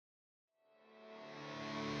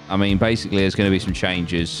I mean, basically, there's going to be some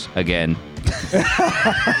changes again.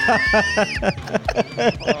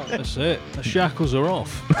 That's it. The shackles are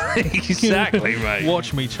off. Exactly, mate.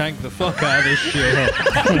 Watch me tank the fuck out of this shit.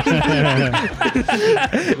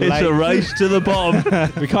 It's a race to the bottom.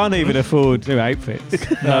 We can't even afford new outfits.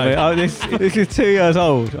 No. I mean, this is 2 years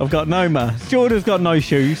old. I've got no mask. Jordan's got no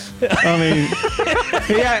shoes. I mean,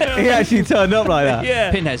 he actually turned up like that.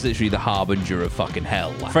 Yeah. Pinhead's literally the harbinger of fucking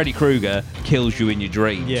hell. Like, Freddy Krueger kills you in your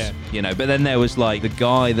dreams. Yeah. You know, but then there was like the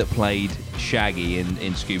guy that played Shaggy in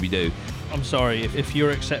Scooby-Doo. I'm sorry, if you're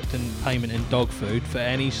accepting payment in dog food for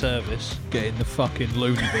any service, get in the fucking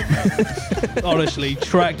loony bin, mate. Honestly,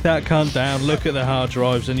 track that cunt down, look at the hard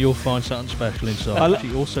drives, and you'll find something special inside.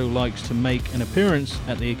 She also likes to make an appearance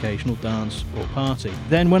at the occasional dance or party.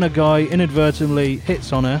 Then when a guy inadvertently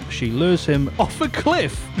hits on her, she lures him off a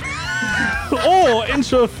cliff or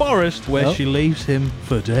into a forest where she leaves him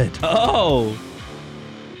for dead. Oh!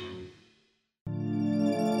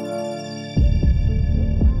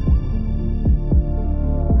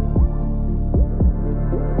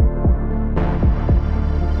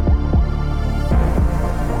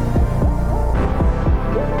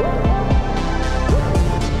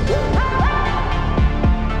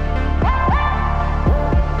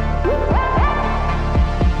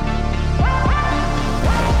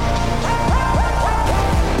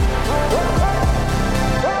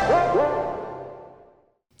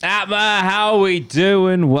 APMA, how are we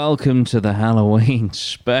doing? Welcome to the Halloween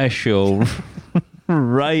special.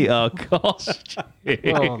 Rate our costume.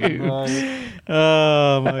 Oh, no.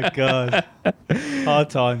 Oh my God. Hard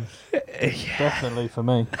times. Definitely for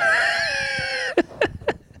me.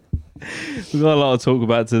 We've got a lot to talk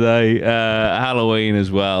about today. Halloween as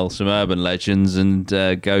well, some urban legends and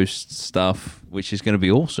ghost stuff, which is going to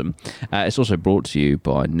be awesome. It's also brought to you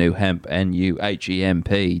by Newhemp, nuhemp.co.uk.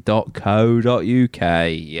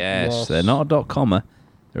 Yes, they're not a .com,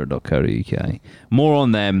 they're a .co.uk. More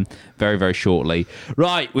on them very, very shortly.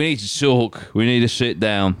 Right, we need to talk. We need to sit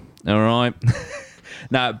down. All right.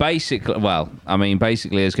 Now, basically,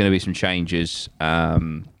 there's going to be some changes.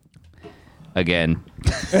 Again.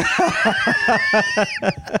 Just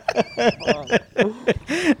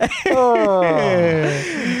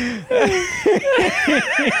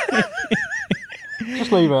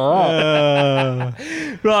leave it at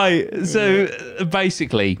that. Right, so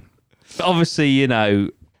basically, obviously, you know,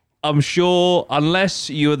 I'm sure unless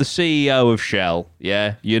you're the CEO of Shell,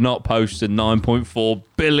 yeah, you're not posting $9.4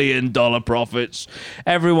 billion profits.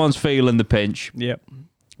 Everyone's feeling the pinch. Yep.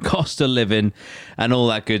 Cost of living and all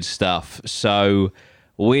that good stuff. So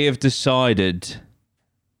we have decided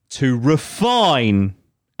to refine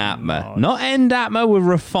APMA. Nice. Not end APMA, we're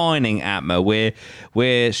refining APMA.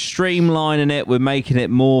 We're streamlining it, we're making it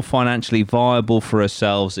more financially viable for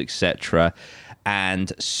ourselves, etc.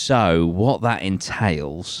 And so what that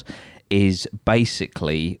entails is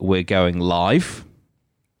basically we're going live.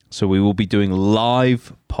 So we will be doing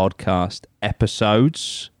live podcast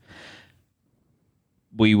episodes.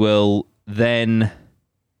 We will then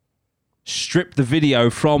strip the video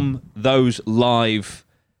from those live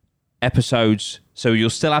episodes. So you'll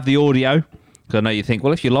still have the audio. Because I know you think,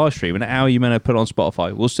 well, if you're live streaming, how are you going to put it on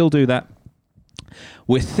Spotify? We'll still do that.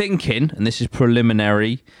 We're thinking, and this is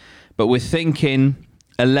preliminary, but we're thinking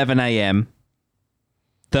 11 a.m.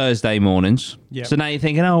 Thursday mornings. Yep. So now you're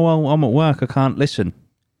thinking, oh, well, I'm at work. I can't listen.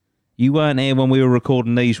 You weren't here when we were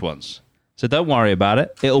recording these ones. So don't worry about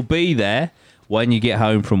it. It'll be there when you get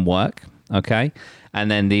home from work, okay? And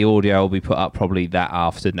then the audio will be put up probably that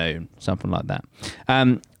afternoon, something like that.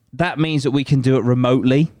 That means that we can do it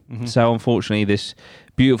remotely. Mm-hmm. So unfortunately, this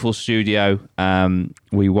beautiful studio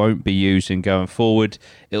we won't be using going forward.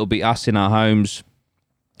 It'll be us in our homes.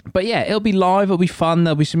 But yeah, it'll be live. It'll be fun.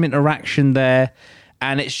 There'll be some interaction there.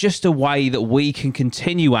 And it's just a way that we can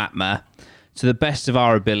continue APMA to the best of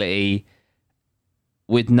our ability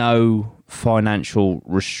with no financial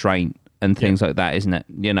restraint and things like that, isn't it?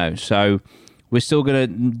 You know, so we're still going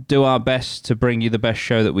to do our best to bring you the best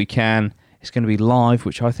show that we can. It's going to be live,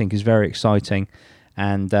 which I think is very exciting.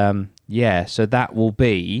 And so that will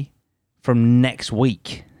be from next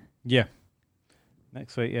week. Yeah.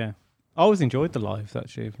 Next week, yeah. I always enjoyed the lives,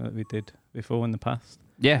 actually, that we did before in the past.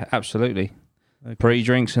 Yeah, absolutely. Okay.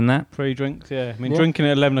 Pre-drinks and that. Pre-drinks, yeah. I mean, drinking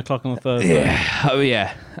at 11 o'clock on a Thursday. Yeah. Oh,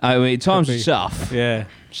 yeah. I mean, times are tough. Yeah.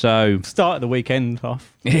 So start the weekend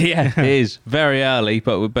off. Yeah, it is very early,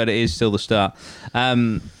 but it is still the start.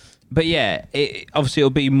 But yeah, obviously it'll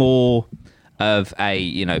be more of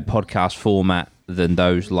a podcast format than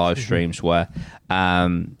those live streams were.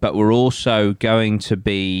 But we're also going to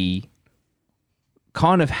be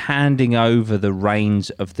kind of handing over the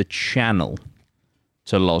reins of the channel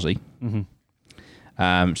to Lozzie.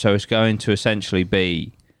 Mm-hmm. So it's going to essentially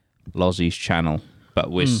be Lozzie's channel, but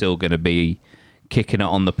we're still going to be kicking it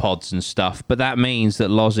on the pods and stuff. But that means that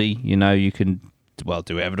Lozzie, you know, you can, well,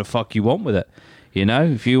 do whatever the fuck you want with it. You know,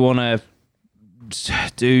 if you want to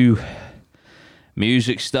do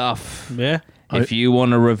music stuff, if you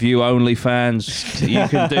want to review OnlyFans, you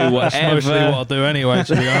can do whatever. That's mostly what I do anyway,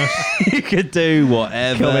 to be honest. You can do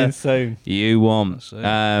whatever Coming soon. you want.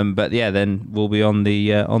 That's But yeah, then we'll be on the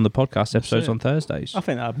podcast episodes on Thursdays. I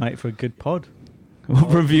think that'd make for a good pod.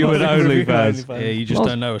 Reviewing OnlyFans. Yeah, you just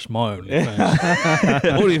don't know it's my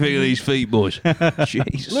OnlyFans. What do you think of these feet, boys?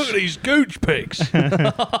 Jesus. Look at these gooch pics.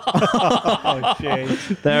 Oh, shit.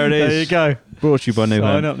 There it is. There you go. Brought to you by New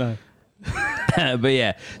Sign Man. up now. But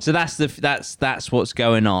yeah, so that's what's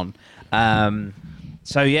going on.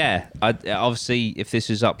 So yeah, obviously, if this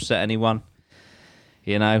has upset anyone,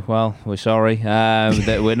 you know, well, we're sorry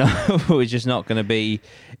that we're just not going to be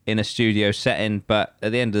in a studio setting. But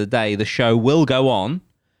at the end of the day, the show will go on,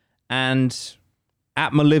 and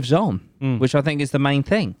APMA lives on, which I think is the main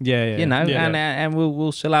thing. Yeah. You know, Yeah. and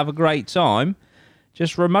we'll still have a great time,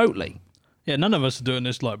 just remotely. Yeah, none of us are doing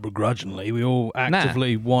this like begrudgingly. We all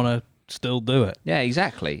actively want to still do it. Yeah,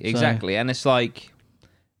 exactly. And it's like,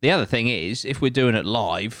 the other thing is, if we're doing it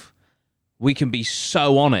live, we can be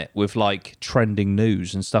so on it with like trending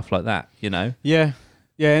news and stuff like that, you know? Yeah.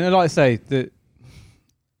 And like I say,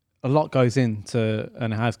 a lot goes into,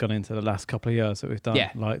 and it has gone into the last couple of years that we've done. Yeah.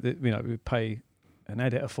 Like, you know, we pay an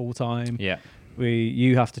editor full time. Yeah.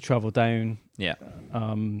 You have to travel down. Yeah.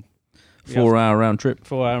 4 hour round trip.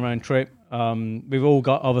 4 hour round trip. We've all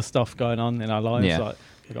got other stuff going on in our lives. Yeah. Like,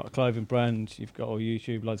 you've got a clothing brand, you've got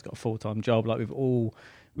YouTube, like, got a full-time job. Like,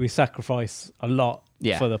 we sacrifice a lot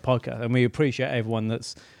for the podcast, and we appreciate everyone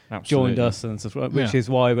that's joined us, and stuff, which is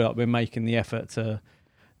why we're making the effort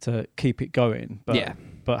to keep it going,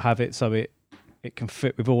 but have it so it can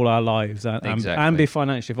fit with all our lives and be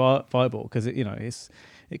financially viable, because it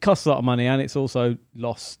costs a lot of money, and it's also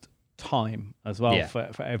lost time as well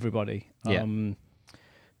for everybody.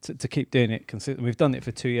 To keep doing it consistently. We've done it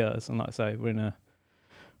for 2 years, and like I say, we're in a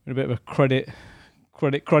bit of a credit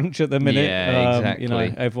crunch at the minute. Yeah, exactly. You know,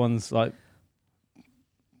 everyone's like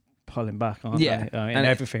pulling back, aren't they? In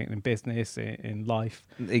everything, in business, in life.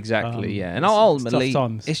 Exactly, yeah. And ultimately,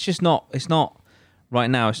 it's just not. It's not right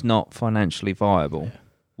now. It's not financially viable.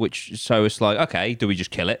 So it's like, okay, do we just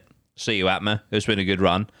kill it? See you, APMA. It's been a good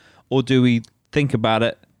run, or do we think about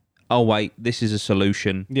it? Oh wait, this is a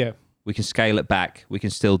solution. Yeah, we can scale it back. We can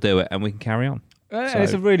still do it, and we can carry on.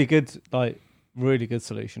 It's a really good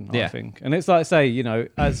solution, I think. And it's like I say, you know,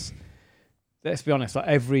 let's be honest, like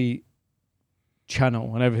every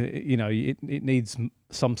channel and everything, you know, it needs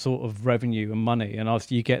some sort of revenue and money, and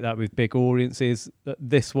obviously you get that with big audiences.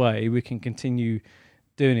 This way we can continue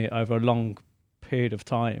doing it over a long period of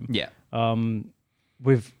time,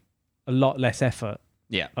 with a lot less effort,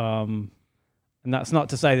 and that's not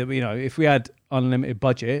to say that if we had unlimited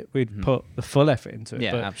budget, we'd put the full effort into it.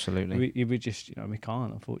 Yeah, but absolutely. We just we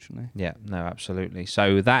can't, unfortunately. Yeah, no, absolutely.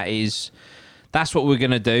 So that's what we're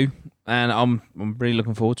gonna do, and I'm really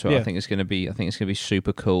looking forward to it. I think it's gonna be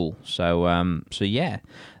super cool. So yeah,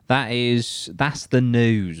 that's the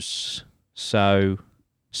news. So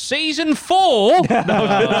season 4.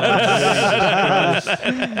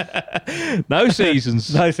 No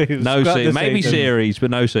seasons. No seasons. No seasons. Maybe season. series, but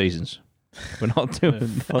no seasons. We're not doing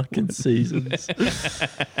fucking seasons.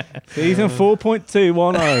 Season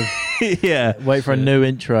 4.210. Yeah. Wait for a new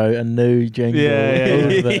intro, a new jingle.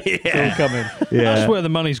 It's all coming. That's where the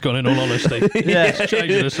money's gone, in all honesty. It's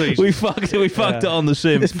changing the season. We fucked it on the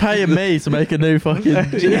sim. It's paying me to make a new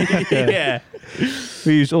fucking jingle. Yeah.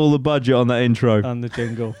 We used all the budget on that intro. And the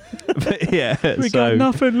jingle. But yeah. We got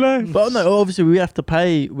nothing left. But no, obviously we have to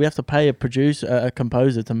pay a producer, a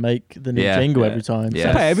composer to make the new jingle every time.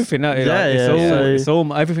 Yeah. So pay everything. It's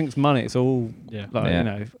all everything's money. It's all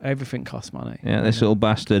everything costs money. Yeah, this little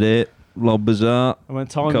bastard here, Lob Bazaar,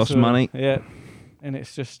 costs money. Yeah, and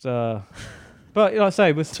it's just. But like I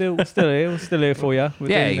say, we're still here. We're still here for you. We're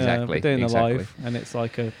doing the live, and it's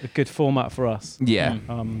like a good format for us. Yeah.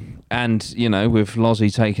 And with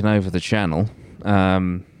Lozzie taking over the channel,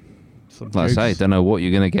 like I say, don't know what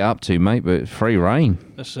you're going to get up to, mate, but free reign.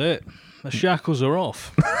 That's it. The shackles are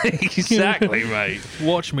off. Exactly, mate.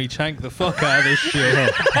 Watch me tank the fuck out of this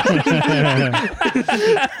shit.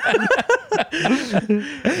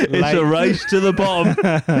 It's a race to the bottom.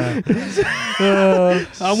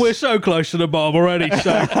 And we're so close to the bottom already.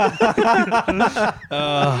 So.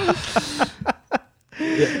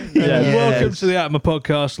 Welcome to the APMA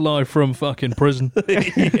podcast, live from fucking prison.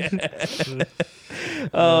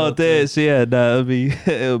 Oh dear. So yeah, no,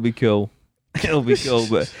 it'll be cool. It'll be cool.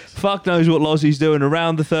 But fuck knows what Lozzie's doing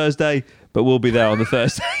around the Thursday. But we'll be there on the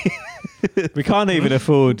Thursday. We can't even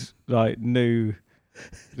afford like new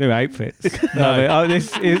outfits. No.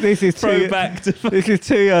 This is this is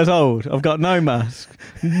 2 years old. I've got no mask.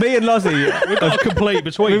 Me and Lozzie, we've got a complete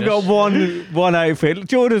between We've got one outfit.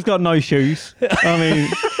 Jordan's got no shoes. I mean,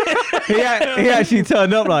 he actually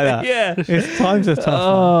turned up like that. Yeah. Times are tough.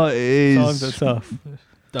 Oh, it is. Times are tough.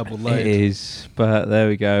 Double layered. It is, but there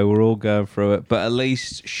we go. We're all going through it. But at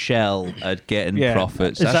least Shell are getting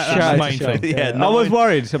profits. That's the main thing. Yeah, I was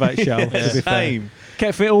worried about Shell. Same.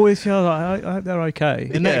 Kept it always Shell. I hope they're okay.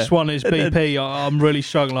 The next one is BP. I'm really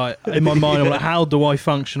struggling. Like, in my mind, I'm like, how do I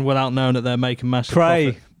function without knowing that they're making massive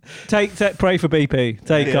profit? Pray for BP.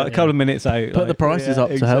 Take a couple of minutes out. Put the prices up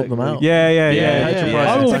to help them out. Yeah.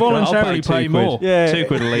 I will voluntarily pay more. Yeah. £2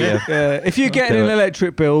 a litre. If you're getting an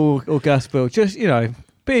electric bill or gas bill, just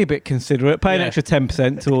be a bit considerate. Pay an extra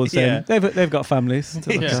 10% towards them. They've got families.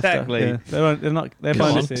 Exactly. They're not. They're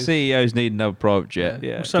bonuses. CEOs need another private jet.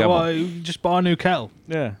 Yeah. So just buy a new kettle.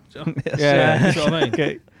 Yeah. That's what I mean.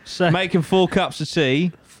 Okay. Making 4 cups of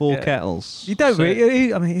tea, 4 kettles. You don't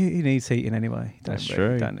really. I mean, he needs heating anyway. That's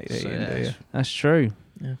true. You don't need heating, do you? That's true.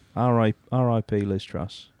 Yeah. R.I.P. Liz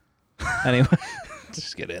Truss. Anyway,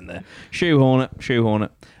 just get in there. Shoehorn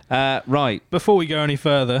it. Right. Before we go any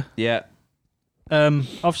further, Yeah.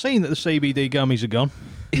 I've seen that the CBD gummies are gone.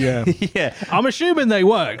 Yeah. Yeah. I'm assuming they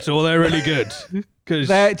worked or they're really good.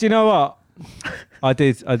 Do you know what? I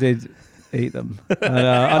did eat them, and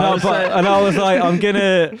I was like, I'm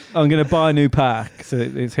gonna buy a new pack so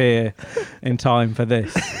it's here in time for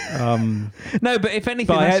this. No, but if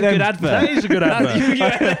anything, that's a good advert. That is a good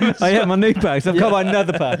advert. I had my new packs. I've got my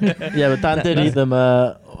another pack. Yeah, but Dan did eat them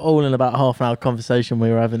all in about half an hour conversation we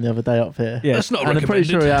were having the other day up here. Yeah, that's not and I'm pretty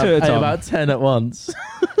sure he ate about 10 at once.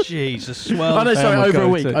 Jesus, well. Oh no, sorry, over a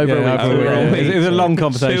week. Over a week. It was a long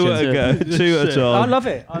conversation. 2 at a time. I love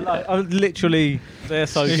it. I literally, they're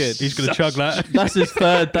so good. He's going to chug that. That's his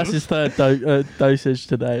third. That's his third dosage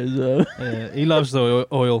today as well. Yeah, he loves the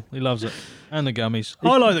oil. He loves it, and the gummies.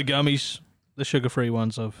 I like the gummies. The sugar-free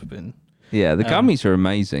ones I've been. Yeah, the gummies are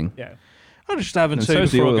amazing. Yeah, I'm just having And 2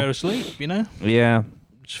 so's the before I oil. go to sleep. Yeah.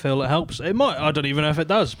 Just feel it helps. It might. I don't even know if it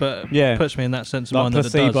does, but Yeah. it puts me in that sense of like mind that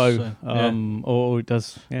it placebo, does. So, or it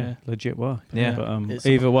does. Yeah. Legit work. Yeah. But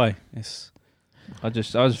either way, it's. I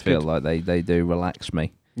just feel like they do relax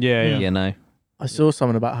me. Yeah. You know. I saw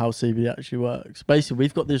something about how CBD actually works. Basically,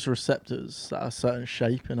 we've got these receptors that are a certain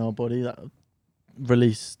shape in our body that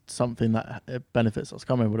release something that benefits us. I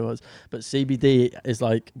can't remember what it was, but CBD is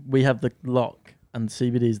like we have the lock, and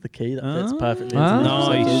CBD is the key that fits perfectly into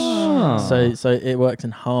the receptors. So it works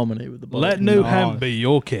in harmony with the body. let new hemp be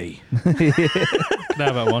your key. Can I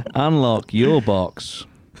have that one? Unlock your box.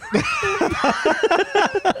 You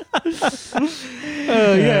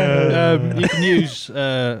can use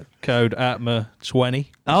code APMA20.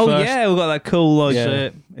 Oh first. yeah, we've got that cool like.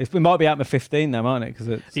 It might be APMA 15 now, mightn't it?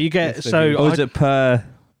 Because You get it's so. Or is it per?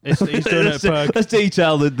 He's doing it per. Let's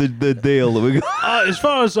detail the deal that we got. As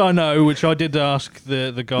far as I know, which I did ask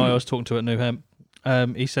the guy I was talking to at New Hemp,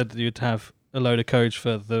 he said that you'd have a load of codes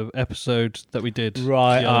for the episode that we did.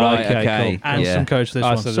 Right. Okay. Cool. And some codes for this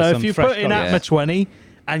one. So So there's if some you fresh put in codes. APMA 20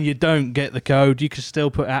 and you don't get the code, you can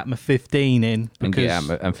still put APMA 15 in. And get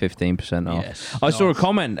Because, and 15% off. Yes, I saw a nice.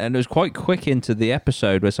 comment and it was quite quick into the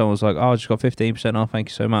episode where someone was like, "Oh, I just got 15% off. Thank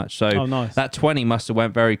you so much." So nice. that 20 must have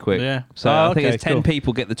went very quick. Yeah. So I think it's 10 cool.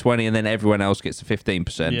 people get the 20 and then everyone else gets the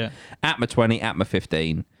 15%. Yeah. APMA 20, APMA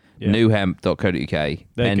 15. Yeah. Newhemp.co.uk.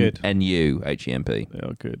 They're good. NUHEMP. They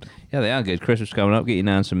are good. Yeah, they are good. Christmas coming up. Get you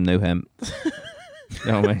now some new hemp.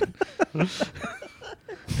 You know what I mean?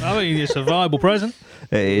 I mean, it's a viable present.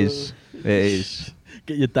 It is. It is.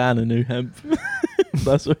 Get your Dan a new hemp.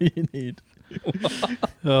 That's what you need.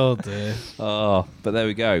 Oh, dear. Oh, but there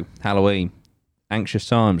we go. Halloween. Anxious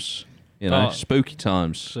times. You know, Oh. spooky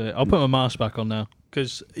times. So I'll put my mask back on now.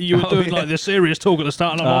 Because you were doing like the serious talk at the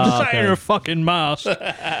start, and I'm sat in a fucking mask.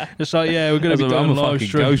 It's like, yeah, we're going to be doing I'm a live fucking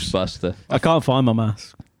streams. Ghostbuster. I can't find my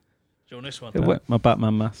mask. Do you want this one? My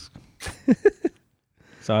Batman mask.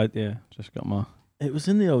 So I just got my. It was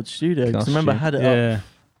in the old studio. 'Cause I Costume. remember I had it up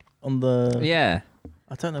on the. Yeah.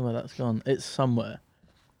 I don't know where that's gone. It's somewhere.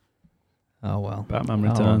 Oh, well. Batman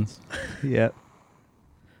Oh, Returns. Yep.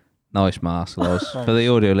 Nice mask, Loz. For the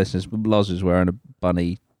audio listeners, Loz is wearing a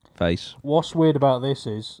bunny face. What's weird about this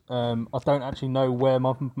is I don't actually know where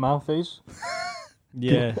my mouth is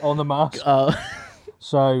Yeah. on the mask.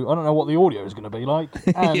 So I don't know what the audio is going to be like.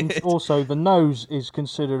 And also the nose is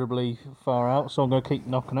considerably far out, so I'm going to keep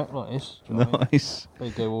knocking it like this. Do you know what I mean? Nice. There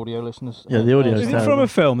you go, audio listeners. Yeah, the audio Is it from a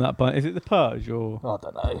film, that bite? Is it The Purge or? I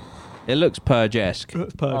don't know. It looks Purge-esque.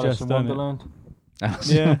 It's Alice in don't it? Wonderland.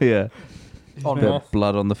 Yeah. Yeah. On Bit meth. of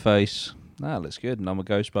blood on the face. That looks good. And I'm a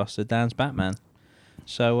Ghostbuster. Dan's Batman.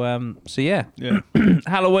 So yeah.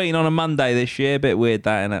 Halloween on a Monday this year. Bit weird,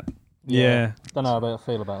 that, innit? Yeah. Don't know how I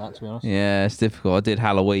feel about that, to be honest. Yeah, it's difficult. I did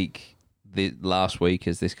Halloween last week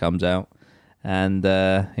as this comes out. And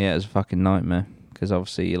yeah, it was a fucking nightmare. Because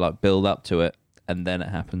obviously you like build up to it and then it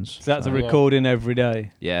happens. So that's a recording every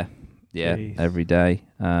day. Yeah. Yeah, Jeez. every day.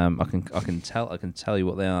 I can tell you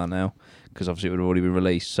what they are now because obviously it would have already been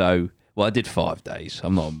released. So, well, I did 5 days.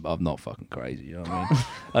 I'm not fucking crazy. You know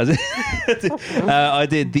what I mean? I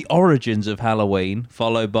did the origins of Halloween,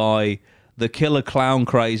 followed by the killer clown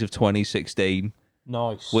craze of 2016.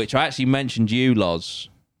 Nice. Which I actually mentioned you, Loz,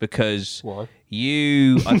 because Why?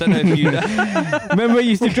 I don't know if you Remember we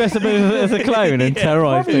used to dress up as a clown and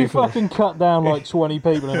terrorise Have you people? fucking cut down like 20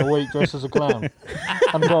 people in a week dressed as a clown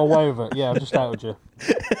and got away with it? Yeah, I've just outed you.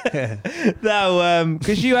 No,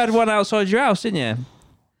 because you had one outside your house, didn't you?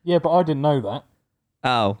 Yeah, but I didn't know that.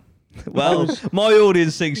 Oh. Well, my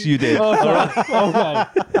audience thinks you did. Okay.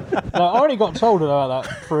 No, I only got told about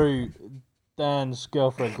that through Dan's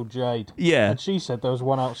girlfriend called Jade. Yeah. And she said there was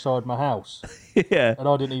one outside my house. Yeah. And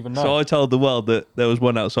I didn't even know. So I told the world that there was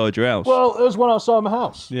one outside your house. Well, there was one outside my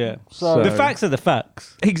house. Yeah. So The facts are the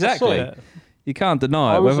facts. Exactly. That's You can't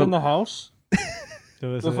deny I it. was in the house. There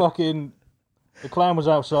was The clown was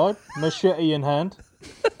outside, machete in hand.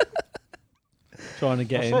 trying to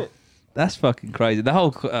get That's in. it. That's fucking crazy. The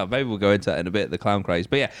whole maybe we'll go into that in a bit. The clown craze,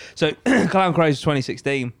 but yeah. So clown craze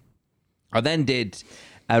 2016. I then did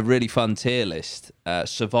a really fun tier list,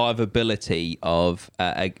 survivability of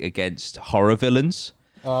against horror villains.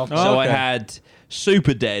 So I had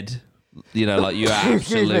super dead. You know, like you are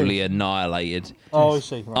absolutely annihilated. Oh, I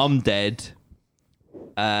see. Right. I'm dead.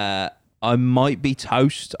 I might be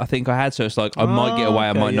toast. I think I had, so it's like I might get away,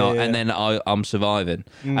 I might not, and then I'm surviving.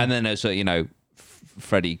 And then there's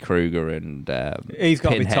Freddy Krueger and He's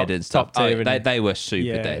got to be Pinhead top, and stuff. top tier, They were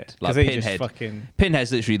super dead. Like he Pinhead. just fucking...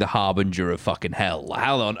 Pinhead's literally the harbinger of fucking hell. Like,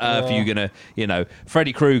 how on earth are you gonna,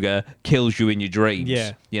 Freddy Krueger kills you in your dreams.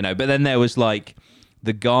 Yeah. But then there was like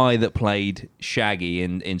the guy that played Shaggy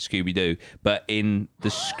in Scooby-Doo, but in the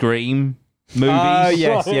Scream movies. Oh,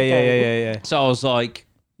 yes. Yeah. So I was like,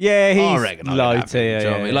 Yeah, I he's reckon I low could have him, do you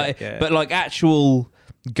know what I mean? tier. But like actual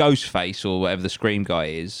Ghostface or whatever the Scream guy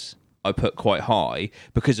is, I put quite high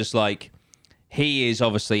because it's like he is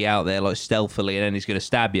obviously out there like stealthily and then he's going to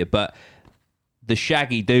stab you. But the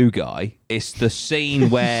Shaggy Doo guy, it's the scene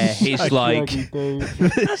where he's like,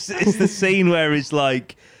 it's the scene where it's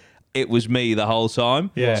like, it was me the whole time.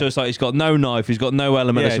 Yeah. So it's like he's got no knife, he's got no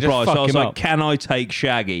element of just surprise. fuck So I was him like, up. can I take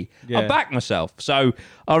Shaggy? Yeah. I backed myself. So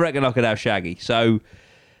I reckon I could have Shaggy. So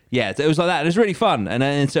yeah, it was like that. It was really fun. And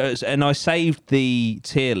I saved the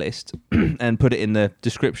tier list and put it in the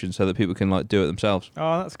description so that people can like do it themselves.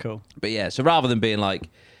 Oh, that's cool. But yeah, so rather than being like,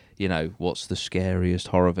 what's the scariest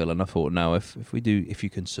horror villain? I thought, no, if you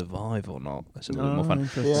can survive or not, that's a little more fun.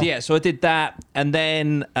 Yeah. So I did that, and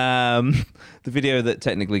then the video that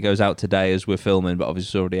technically goes out today as we're filming, but obviously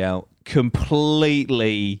it's already out,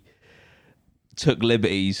 completely took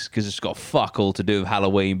liberties because it's got fuck all to do with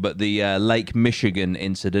Halloween, but the Lake Michigan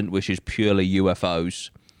incident, which is purely UFOs.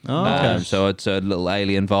 Oh, okay. So it's a little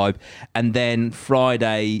alien vibe. And then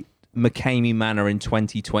Friday, McCamey Manor in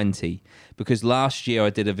 2020. Because last year I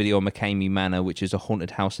did a video on McCamey Manor, which is a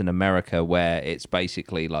haunted house in America where it's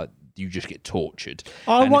basically like you just get tortured.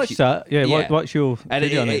 I And watched if you- that. Yeah, watch your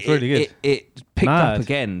video on it. It's really good. It picked up Mad.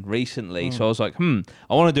 again recently. So I was like, I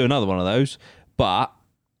want to do another one of those, but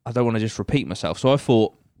I don't want to just repeat myself. So I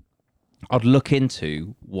thought I'd look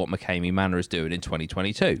into what McCamey Manor is doing in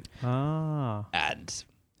 2022. Ah. And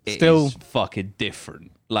it Still- is fucking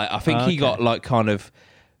different. Like, I think he got like kind of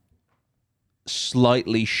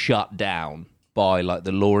slightly shut down by like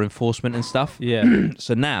the law enforcement and stuff. Yeah.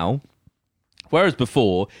 So now, whereas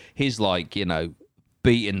before he's like,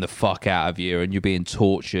 beating the fuck out of you and you're being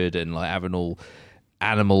tortured and like having all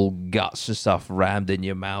animal guts and stuff rammed in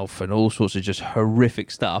your mouth and all sorts of just horrific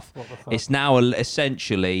stuff. It's now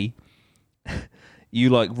essentially you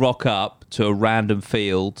like rock up to a random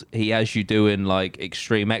field. He has you doing like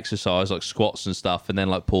extreme exercise, like squats and stuff, and then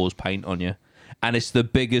like pours paint on you. And it's the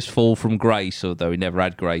biggest fall from grace, although he never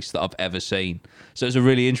had grace, that I've ever seen. So it's a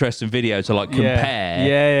really interesting video to like compare.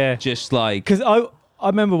 Yeah. Just like, Because I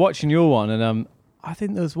remember watching your one, and I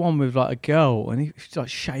think there was one with like a girl, and she like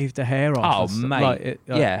shaved her hair off. Oh, mate,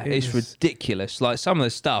 it's ridiculous. Like some of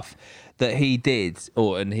the stuff that he did,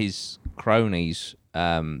 and his cronies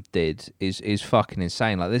did, is fucking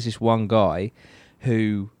insane. Like there's this one guy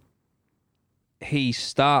who he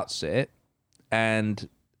starts it, and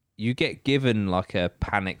you get given like a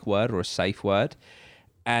panic word or a safe word,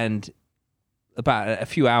 and about a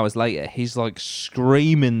few hours later, he's like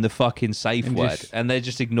screaming the fucking safe word, and they're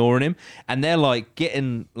just ignoring him, and they're like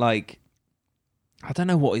getting like, I don't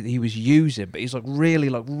know what he was using, but he's like really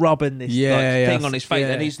like rubbing this thing on his face,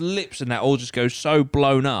 and his lips and that all just go so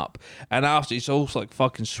blown up, and after it's all like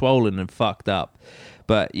fucking swollen and fucked up.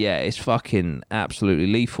 But yeah, it's fucking absolutely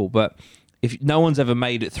lethal. But if no one's ever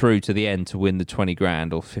made it through to the end to win the 20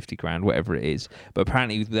 grand or 50 grand, whatever it is, but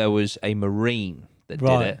apparently there was a Marine that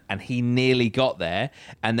did it, and he nearly got there,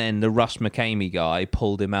 and then the Russ McCamey guy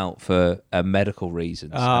pulled him out for medical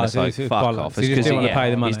reasons. And it's like, fuck off. So he just didn't want to pay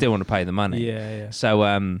the money. He still want to pay the money. Yeah. So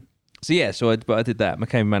I did that,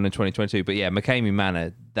 McCamey Manor in 2022. But yeah, McCamey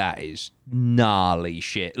Manor, that is gnarly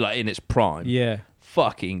shit, like in its prime. Yeah.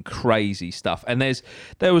 Fucking crazy stuff. And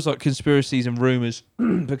there was like conspiracies and rumors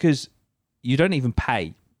because you don't even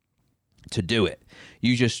pay to do it.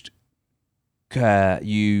 You just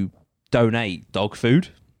you donate dog food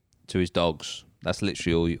to his dogs. That's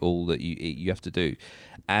literally all that you have to do.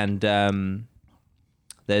 And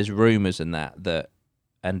there's rumors and that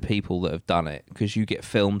and people that have done it, because you get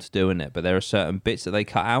filmed doing it, but there are certain bits that they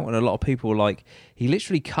cut out, and a lot of people were like, he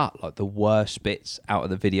literally cut like the worst bits out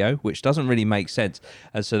of the video, which doesn't really make sense.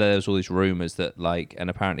 And so there's all these rumors that like, and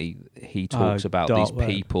apparently he talks about these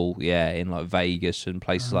people in like Vegas and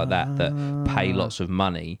places like that pay lots of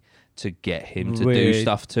money to get him to do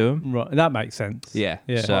stuff to him. Right, that makes sense. Yeah.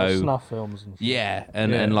 So like snuff films and shit. Yeah,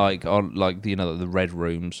 and like on like the the red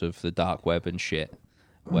rooms of the dark web and shit,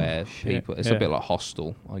 where people, it's a bit like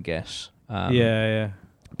Hostel, I guess. But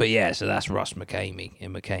yeah, so that's Russ McCamey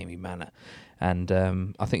in McCamey Manor, and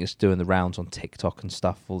I think it's doing the rounds on TikTok and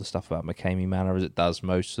stuff. All the stuff about McCamey Manor, as it does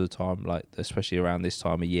most of the time, like especially around this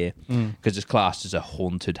time of year, because it's classed as a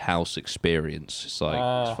haunted house experience. It's like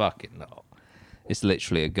it's fucking not. It's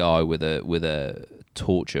literally a guy with a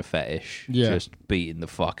torture fetish, just beating the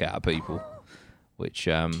fuck out of people. Which,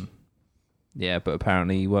 but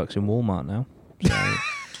apparently he works in Walmart now.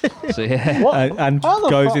 So yeah, and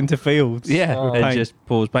goes into fields. Yeah, and just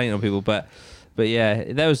pours paint on people. But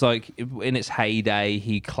yeah, there was like in its heyday,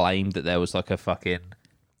 he claimed that there was like a fucking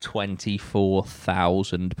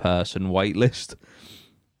 24,000 person wait list.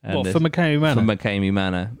 What, for McCamey Manor? For McCamey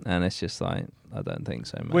Manor, and it's just like, I don't think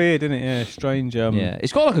so, mate. Weird, isn't it? Yeah, strange. Yeah,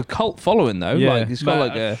 it's got like a cult following though. Yeah. Like it's got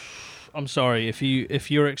like a. I'm sorry, if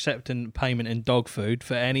you're accepting payment in dog food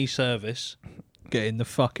for any service, get in the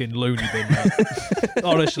fucking loony bin, mate.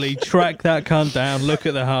 Honestly, track that cunt down, look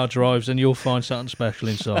at the hard drives, and you'll find something special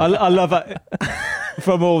inside. I love it.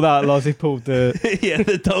 From all that, Lozzie pulled the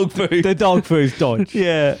the dog food. The dog food's dodge.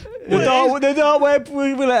 Yeah. The dark web,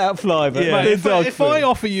 we let that fly. But if I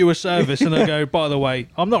offer you a service and I go, by the way,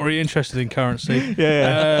 I'm not really interested in currency.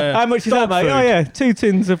 How much is that, mate? Food. Oh, yeah, 2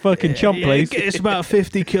 tins of fucking chump, please. It's about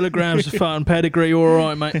 50 kilograms of fat and pedigree. All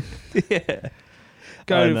right, mate. Yeah.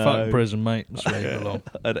 Go to fucking prison, mate. Just leave it along.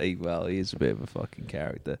 Well, he is a bit of a fucking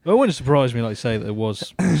character. Well, it wouldn't surprise me, like you say, that there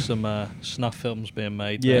was some snuff films being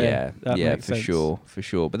made. Yeah, for sense.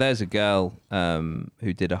 sure. But there's a girl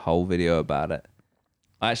who did a whole video about it.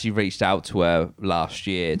 I actually reached out to her last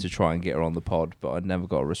year to try and get her on the pod, but I never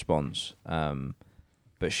got a response.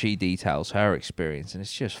 But she details her experience, and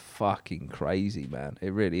it's just fucking crazy, man.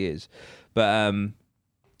 It really is. But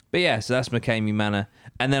yeah, so that's McCamey Manor,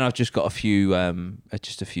 and then I've just got a few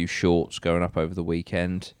shorts going up over the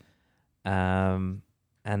weekend. And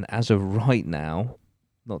as of right now,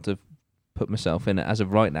 not to put myself in it, as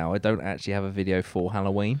of right now, I don't actually have a video for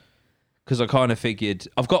Halloween. Because I kind of figured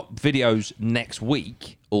I've got videos next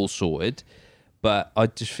week all sorted, but I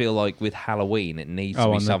just feel like with Halloween it needs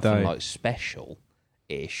to be something like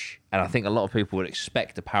special-ish. And I think a lot of people would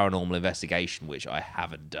expect a paranormal investigation, which I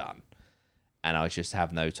haven't done, and I just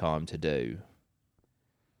have no time to do.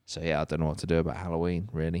 So yeah, I don't know what to do about Halloween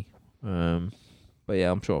really. But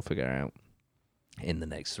yeah, I'm sure I'll figure it out in the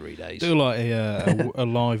next 3 days. Do like a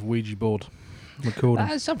live Ouija board.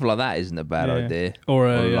 Recording. Something like that isn't a bad idea. Or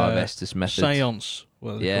a live Estes method. Seance.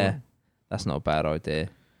 That's not a bad idea.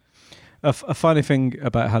 A funny thing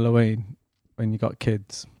about Halloween, when you got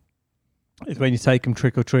kids, is when you take them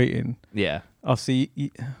trick-or-treating. Yeah. Obviously, you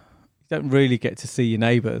don't really get to see your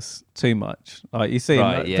neighbours too much. Like, you see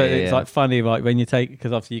them, but it's like funny, like when you take,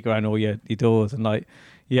 because obviously you go around all your doors and like,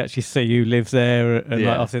 you actually see who lives there, and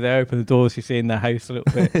like after they open the doors, you see in their house a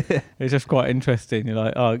little bit. It's just quite interesting. You're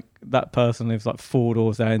like, oh, that person lives like 4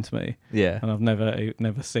 doors down to me, and I've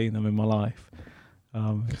never seen them in my life.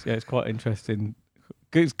 It's quite interesting.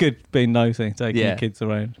 It's good being nosy, taking your kids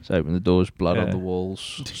around. Just open the doors, blood on the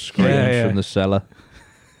walls, screams from the cellar.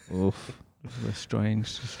 Oof.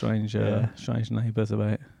 Strange neighbours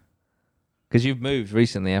about. Because you've moved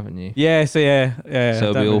recently, haven't you? Yeah, so So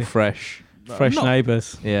it'll be all fresh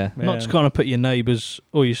neighbours. Yeah. Not to kind of put your neighbours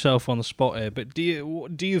or yourself on the spot here, but do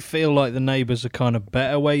you feel like the neighbours are kind of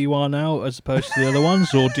better where you are now as opposed to the other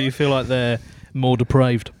ones, or do you feel like they're more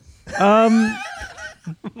depraved? More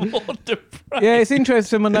depraved. Yeah, it's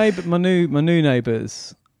interesting. My new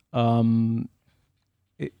neighbours.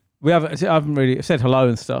 I haven't really said hello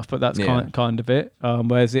and stuff, but that's kind of it.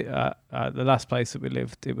 Whereas the last place that we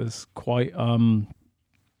lived, it was quite.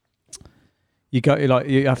 You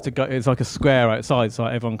have to go. It's like a square outside, so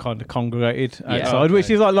like everyone kind of congregated outside, which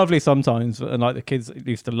is like lovely sometimes, and like the kids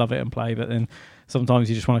used to love it and play. But then sometimes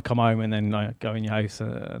you just want to come home and then like, go in your house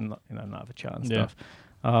and not have a chat and stuff.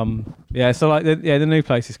 So like the new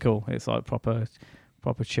place is cool. It's like proper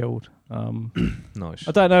chilled. Nice.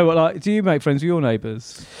 I don't know what like. Do you make friends with your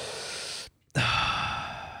neighbours?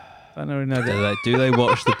 I don't know that. Do they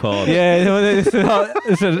watch the pod? Yeah, it's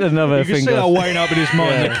another you thing. You can see that weighing up in his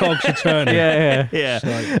mind. The cogs are turning. Yeah.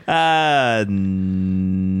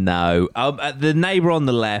 No. The neighbour on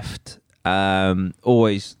the left,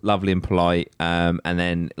 always lovely and polite. And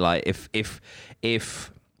then like if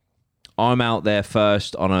I'm out there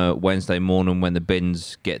first on a Wednesday morning when the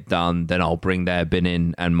bins get done, then I'll bring their bin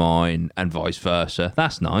in and mine, and vice versa.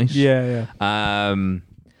 That's nice. Yeah.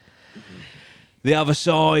 The other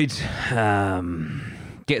side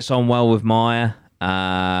gets on well with Maya.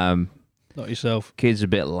 Not yourself. Kid's a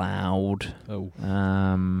bit loud. Oh.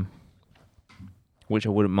 Which I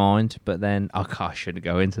wouldn't mind, but then I shouldn't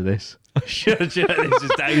go into this. This is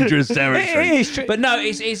dangerous territory. It is but no,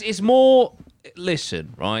 it's more.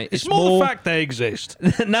 Listen, right? It's more the fact they exist.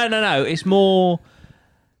 No. It's more.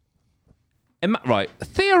 Right.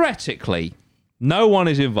 Theoretically, no one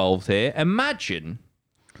is involved here. Imagine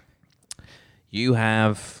you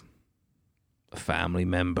have a family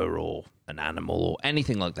member or an animal or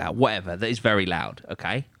anything like that, whatever, that is very loud,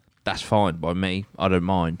 okay? That's fine by me. I don't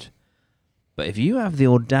mind. But if you have the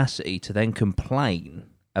audacity to then complain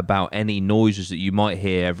about any noises that you might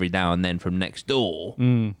hear every now and then from next door,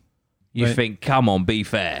 you think, come on, be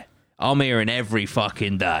fair. I'm hearing every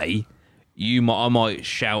fucking day. I might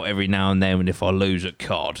shout every now and then if I lose a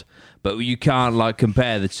cod, but you can't like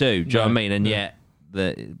compare the two. Do you know what I mean? And yet,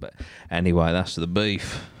 but anyway, that's the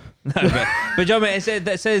beef. No, but do you know what I mean?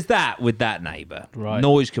 It says that with that neighbour, right?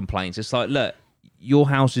 Noise complaints. It's like, look, your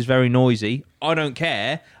house is very noisy. I don't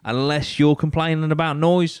care unless you're complaining about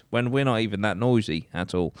noise when we're not even that noisy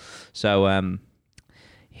at all. So,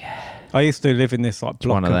 yeah. I used to live in this like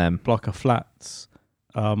block of flats.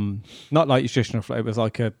 Not like your traditional flat. It was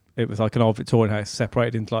like an old Victorian house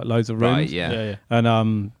separated into like loads of rooms. Right, yeah. And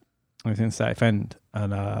I was in Southend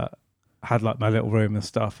and had like my little room and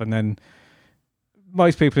stuff. And then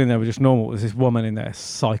most people in there were just normal. There was this woman in there,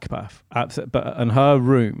 psychopath, absolute. And her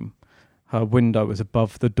room, her window was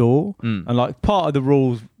above the door, and like part of the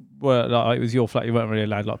rules were like it was your flat. You weren't really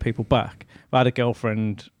allowed like people back. I had a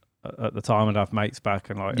girlfriend at the time, and I'd have mates back,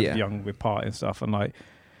 and like I was young with party and stuff, and like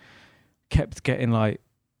kept getting like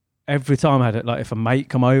every time I had it, like if a mate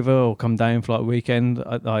come over or come down for like a weekend,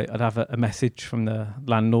 I'd have a message from the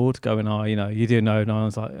landlord going, "Oh, you do know no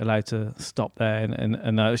one's like allowed to stop there,"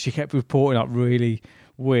 and she kept reporting like really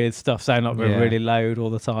weird stuff, saying like we're really loud all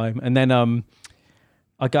the time, and then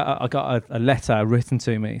I got a letter written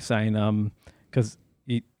to me saying because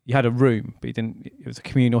you had a room, but you didn't. It was a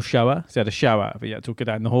communal shower, so you had a shower, but you had to go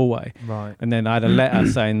down the hallway. Right. Mm. And then I had a letter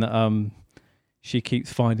saying that she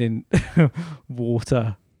keeps finding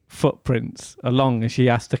water footprints along, and she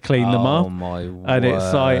has to clean them up. Oh my word! And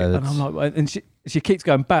it's like, and I'm like, and she keeps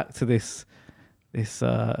going back to this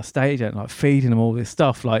estate agent, like feeding them all this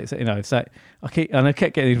stuff, like so I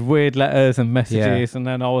kept getting these weird letters and messages, and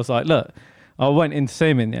then I was like, look, I went in to see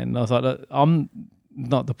him in the end. And I was like, look, I'm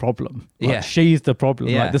not the problem. Like, she's the problem.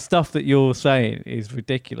 Yeah. Like the stuff that you're saying is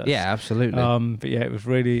ridiculous. Yeah, absolutely. But yeah, it was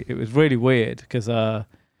really weird because I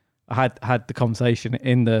had the conversation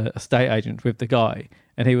in the estate agent with the guy,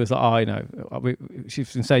 and he was like,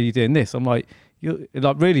 she's been saying you're doing this. I'm like, you're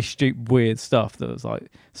like really stupid, weird stuff that was like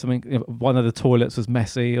something. One of the toilets was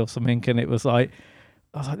messy or something, and it was like,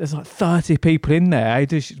 I was like, there's like 30 people in there. How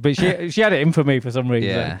does she? But she had it in for me for some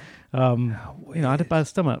reason. Yeah. I had a bad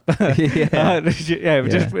stomach.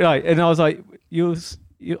 Just like, and I was like, you're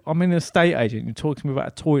I'm an estate agent. You're talking to me about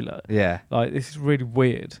a toilet. Yeah. Like, this is really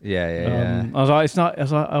weird. Yeah. I was like, it's not. I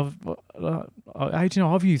was like, how do you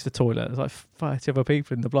know I've used the toilet? There's like 30 other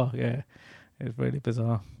people in the block. Yeah, it's really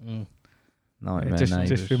bizarre. Nightmare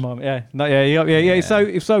Just remind me. Yeah.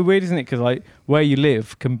 It's so weird, isn't it? Because like where you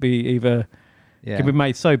live can be can be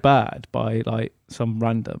made so bad by like some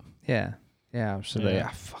random. Yeah. Yeah, absolutely. Yeah.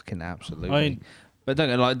 Fucking absolutely. But don't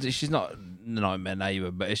get like she's not nightmare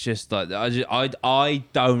neighbour, but it's just like I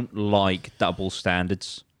don't like double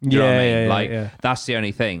standards. Do you know what I mean? That's the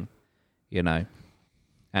only thing, you know.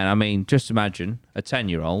 And I mean, just imagine a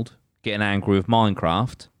 10-year-old getting angry with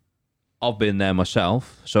Minecraft. I've been there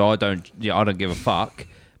myself, so I don't give a fuck.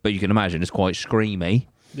 But you can imagine it's quite screamy.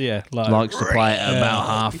 Yeah, likes to play it at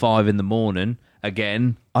about 5:30 in the morning.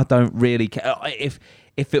 Again, I don't really care.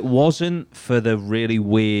 If it wasn't for the really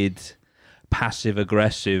weird passive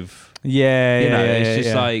aggressive, it's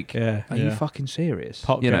just like, are you fucking serious?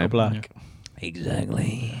 Pop black.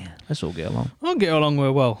 Exactly. Let's all get along. I get along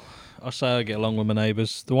with I get along with my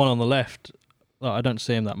neighbours. The one on the left, like, I don't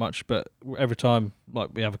see him that much, but every time like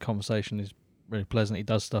we have a conversation, he's really pleasant. He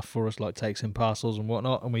does stuff for us, like takes in parcels and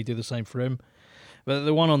whatnot, and we do the same for him. But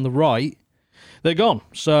the one on the right, they're gone.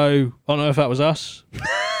 So I don't know if that was us.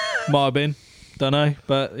 Might have been. Don't know.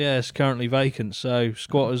 But yeah, it's currently vacant. So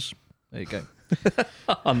squatters, there you go. Nice.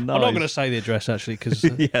 I'm not going to say the address actually because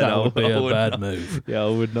that would be a bad move. Yeah, I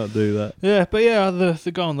would not do that. Yeah, but yeah,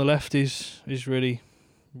 the guy on the left is really,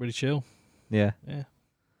 really chill. Yeah. Yeah.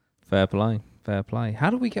 Fair play. How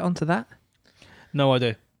did we get onto that? No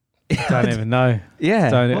idea. Don't even know.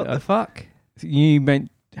 Yeah. What the fuck? You meant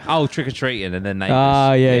trick or treating and then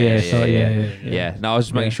neighbours. Yeah. No, I was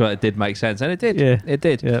just making sure it did make sense, and it did. Yeah, it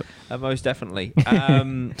did. Yeah, most definitely.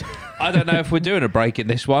 I don't know if we're doing a break in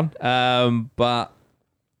this one, but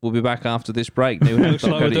we'll be back after this break. Looks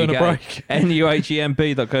like we're doing a break.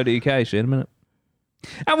 nuhemp.co.uk. See you in a minute.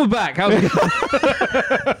 And we're back. How's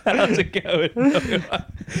it going?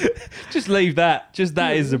 Just leave that. Just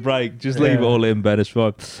that is the break. Just leave it all in, Ben. It's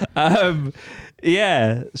fine.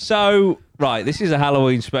 So, right, this is a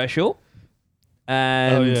Halloween special.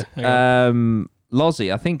 And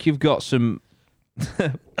Lozzie, I think you've got some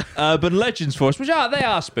urban legends for us, which they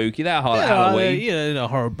are spooky. They're Halloween.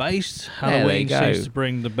 Horror based. Halloween seems to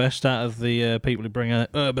bring the best out of the people who bring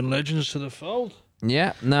urban legends to the fold.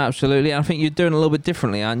 Yeah, no, absolutely. And I think you're doing a little bit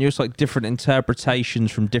differently, aren't you? It's like different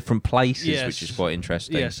interpretations from different places, which is quite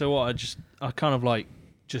interesting. Yeah, so what I kind of like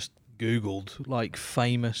just Googled like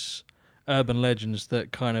famous urban legends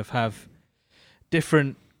that kind of have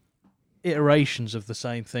different iterations of the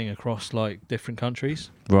same thing across like different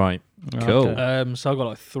countries. Right. Cool. Okay. So I've got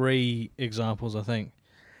like 3 examples, I think.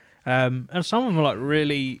 And some of them are like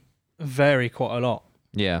really vary quite a lot.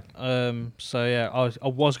 Yeah. So yeah, I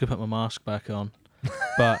was gonna put my mask back on,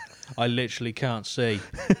 but I literally can't see.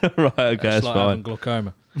 Right. Okay. That's like fine. having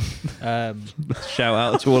glaucoma. Shout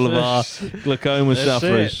out to all of our glaucoma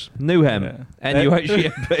sufferers. Nuhem.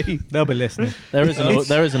 NUHMP. They'll be listening. There is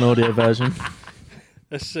an audio version.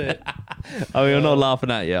 That's it. Oh, you're not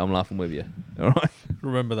laughing at you. I'm laughing with you. All right.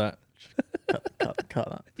 Remember that. Cut that.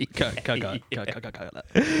 Cut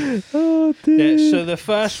that. Oh dear. Yeah, so the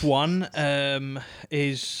first one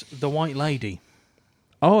is the White Lady.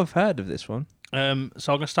 Oh, I've heard of this one. So I'm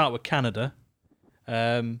going to start with Canada.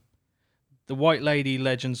 The White Lady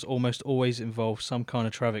legends almost always involve some kind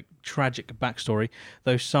of tragic backstory,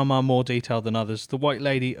 though some are more detailed than others. The White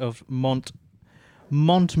Lady of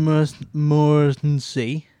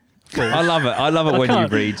Montmorency. I love it. I love it when you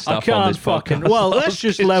read stuff on this podcast. Well, let's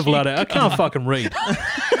just level at it. I can't fucking read.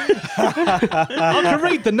 I can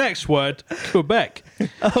read the next word, Quebec.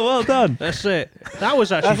 Oh, well done. That's it. That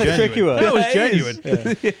was actually genuine. A tricky word. That was genuine.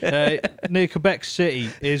 Near Quebec City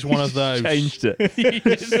is one of those. Changed it.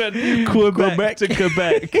 Quebec to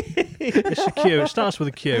Quebec. It's a Q. It starts with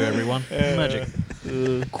a Q, everyone. Magic.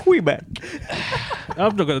 Quebec.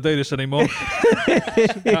 I'm not going to do this anymore.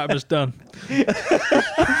 I'm just done.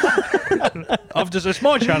 It's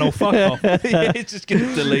my channel. Fuck off. It's just going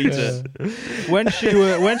to delete it. When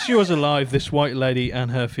she was alive, this white lady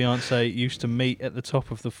and her fiance used to meet at the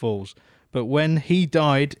top of the falls. But when he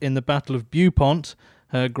died in the Battle of Beaupont,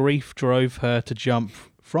 her grief drove her to jump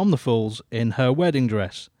from the falls in her wedding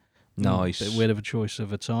dress. Nice. A bit weird of a choice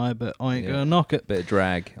of attire, but I ain't gonna knock it. Bit of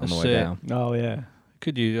drag on the way down. Oh yeah.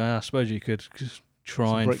 Could you? I suppose you could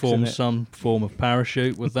try and form some form of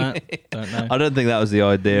parachute with that. Don't know. I don't think that was the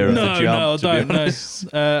idea of the jump. No, I don't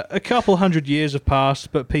know. A couple hundred years have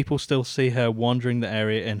passed, but people still see her wandering the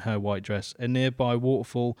area in her white dress. A nearby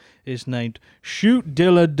waterfall is named Chute de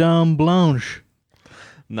la Dame Blanche.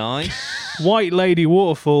 Nice. White Lady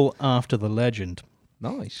Waterfall after the legend.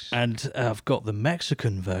 Nice. And I've got the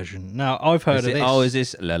Mexican version. Now, I've heard of this. Oh, is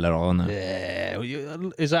this La Llorona? Yeah.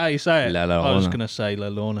 Is that how you say it? La Llorona. I was going to say La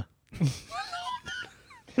Llorona.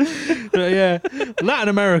 But yeah, Latin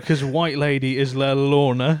America's white lady is La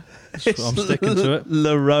Llorona. So I'm sticking to it.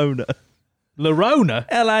 Llorona. Llorona?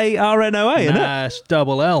 Larnoa, isn't it? Nah, it's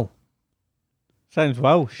double L. Sounds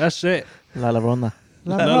Welsh. That's it. La Llorona.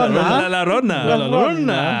 La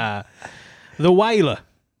Llorona. The Whaler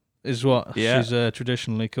is what Yeah. she's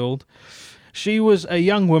traditionally called. She was a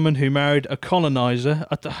young woman who married a colonizer.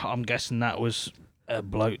 I'm guessing that was a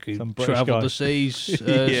bloke who Some British travelled guy. the seas.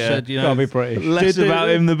 Yeah. Said, you know, Gotta be British. Less Did about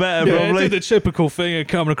it- him, the better, yeah, probably. did the typical thing of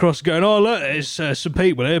coming across going, oh, look, there's some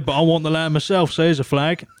people here, but I want the land myself, so here's a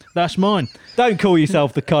flag. That's mine. Don't call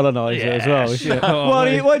yourself the coloniser as well. Yes. Yeah. Oh,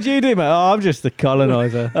 What do you do, mate? Oh, I'm just the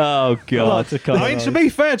coloniser. Oh, I God. like to I mean, colonise. to be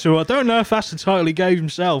fair to her, I don't know if that's the title he gave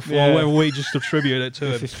himself Yeah. or whether we just attribute it to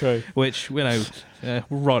This him. is true. Which, you know,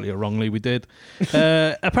 rightly or wrongly, we did.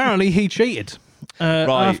 Apparently, he cheated.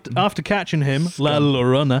 Right. After catching him, La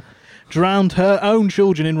Llorona drowned her own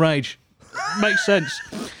children in rage. Makes sense.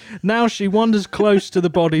 Now she wanders close to the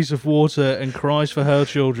bodies of water and cries for her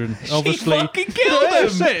children. Obviously, fucking killed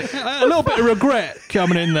That's them. it. A little bit of regret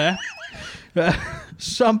coming in there.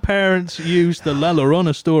 Some parents use the La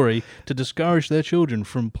Llorona story to discourage their children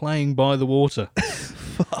from playing by the water.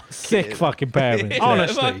 Sick fucking parents.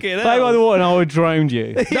 Honestly. Fucking Play hell. by the water and I would drown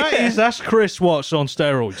you. That's Chris Watts on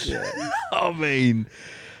steroids. I mean,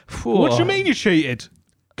 What do you mean you cheated?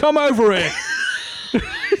 Come over here.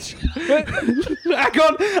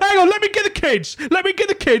 hang on, let me get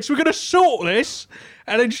the kids. We're going to sort this.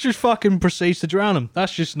 And then just fucking proceeds to drown them.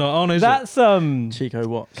 That's just not on, is That's Chico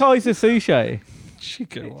Watts. Kaiser Sushi. it?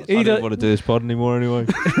 Chico. He, I don't want to do this pod anymore anyway.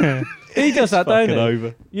 he does that, don't Fucking he?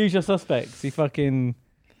 over. Use your suspects. He fucking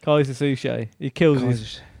Kaiser Sushi. He kills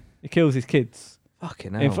his kids.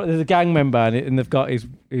 Fucking In hell. fact, there's a gang member and they've got his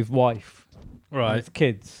wife. And Right. his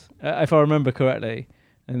kids. If I remember correctly.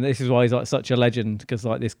 And this is why he's like such a legend, because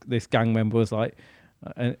like this gang member was like,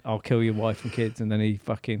 I'll kill your wife and kids, and then he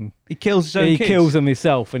kills his own he kids. kills them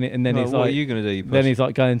himself, and then Oh, he's what like, are you going to do, you then pussy? he's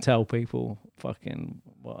like, go and tell people fucking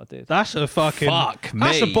what I did. That's a fucking... Fuck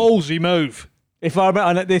That's a me. ballsy move. If I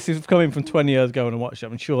remember, and this is coming from 20 years ago when I watched it,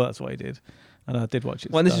 I'm sure that's what he did, and I did watch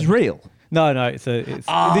it. Well, this today. is real. No, it's it's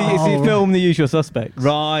the film The Usual Suspects.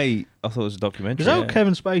 Right. I thought it was a documentary. Is that Yeah.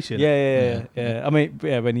 Kevin Spacey? in it? Yeah. I mean,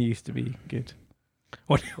 yeah, when he used to be good.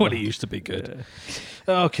 When he used to be good.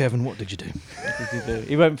 Oh, Kevin, what did you do? What did he do?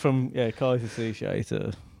 He went from Kaiser Sushi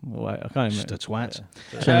to I can't Just remember.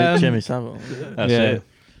 a twat. Jimmy Savile. That's Yeah. it.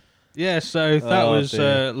 Yeah, so that Oh, was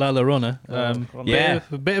dear. La Llorona. Yeah.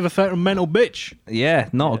 A bit of a mental bitch. Yeah,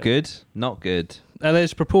 not good. Not good.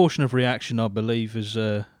 There's proportion of reaction, I believe, has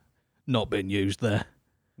not been used there.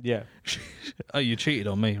 Yeah. Oh, you cheated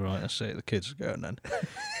on me, right? I see. The kids are going then.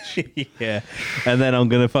 Yeah. And then I'm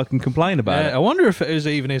going to fucking complain about I it. wonder if it is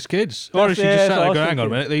even his kids. Or if she yeah, just that's sat what there I was going, hang on a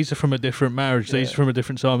thinking. minute, these are from a different marriage. These are from a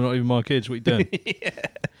different time, not even my kids. What are you doing?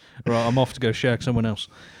 Right, I'm off to go shag someone else.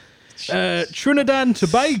 Trinidad and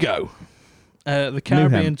Tobago. The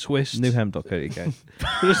Caribbean twist. Newham.co.uk.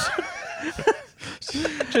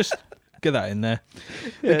 Just get that in there.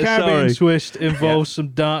 Yeah, The Caribbean sorry. twist involves some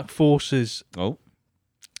dark forces. Oh,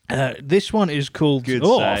 This one is called... Good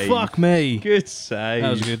oh, save. fuck me. good save. That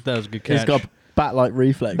was good. That was a good catch. He's got bat-like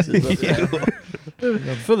reflexes.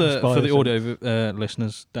 For the audio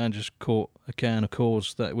listeners, Dan just caught a can of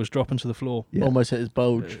Coors that was dropping to the floor. Almost hit his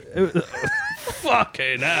bulge.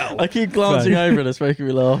 Fucking hell. I keep glancing over and it's making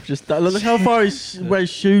me laugh. Just look how far where his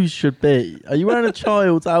shoes should be. Are you wearing a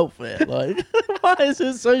child's outfit? Like, why is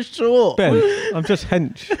it so short? Ben, I'm just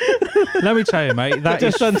hench. Let me tell you, mate, that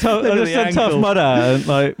is... I just done Tough Mudder, and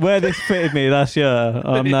like where this fitted me last year,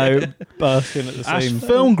 I'm now bursting at the That's seams.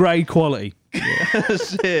 film grade quality.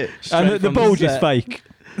 That's it. And the bulge is set. fake.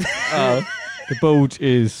 The bulge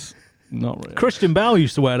is not real. Christian Bale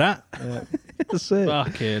used to wear that. That's it.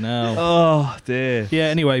 Fucking hell. Oh, dear. Yeah,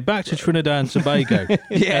 anyway, back to Trinidad and Tobago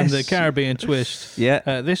and the Caribbean twist.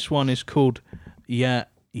 Yeah. This one is called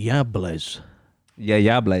Yables. Yeah,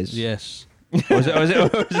 Yables. Yes. Was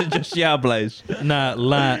it just Yables? Nah,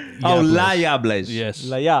 La Oh, Yables. La Yables. Yes.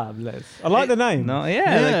 La Yables. I like the name. No,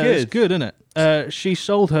 yeah, they're good. It's good, isn't it? She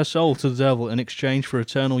sold her soul to the devil in exchange for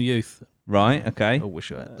eternal youth. Right, okay. I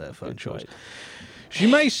wish I had that phone choice. She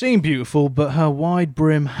may seem beautiful, but her wide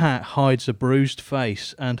brim hat hides a bruised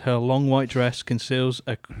face, and her long white dress conceals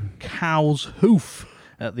a cow's hoof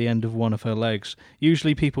at the end of one of her legs.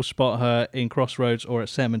 Usually people spot her in crossroads or at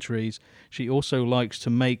cemeteries. She also likes to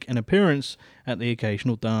make an appearance at the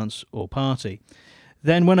occasional dance or party.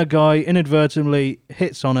 Then when a guy inadvertently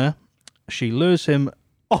hits on her, she lures him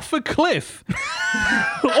off a cliff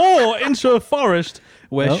or into a forest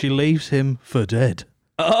where she leaves him for dead.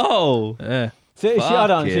 Oh. Yeah. So I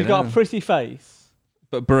don't know. She's got a hell. pretty face.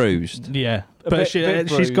 But bruised. Yeah. A But bit she's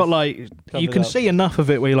bruised. got like, you Covered can up. see enough of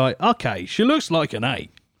it where you're like, okay, she looks like an 8.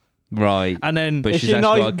 Right. And then, But Is she's she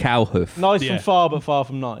actually nice- got a cow hoof. Nice Yeah. from far, but far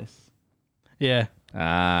from nice. yeah,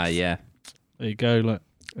 Ah, yeah. there you go. Look.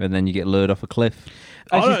 And then you get lured off a cliff.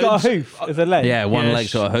 And Oh, she's got a it's- hoof as a leg. Yeah, one Yeah,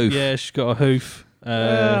 leg's got a hoof. Yeah, she's got a hoof.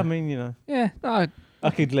 I mean, you know, Yeah. No, I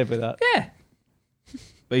could live with that. yeah.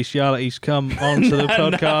 Bestiality's come onto the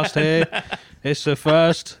podcast here. It's the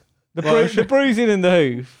first. The bruising in the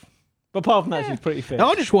hoof. But apart from that, she's pretty fit.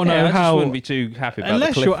 I just want to Yeah, know I just how, wouldn't be too happy about unless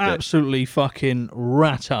the cliff you're bit. absolutely fucking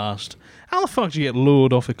rat-assed, how the fuck do you get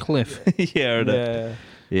lured off a cliff? Yeah, Yeah.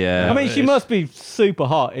 yeah. I mean, she must be super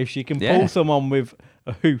hot if she can pull Yeah. someone with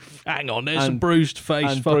a hoof Hang on, there's a And- bruised face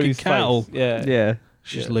and fucking bruised cattle. face. Yeah. yeah.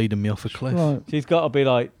 She's Yeah. leading me off a cliff. Right. She's got to be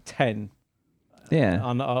like 10 Yeah.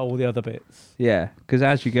 on all the other bits. Yeah. Because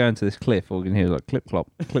as you go into this cliff, all you can hear is like clip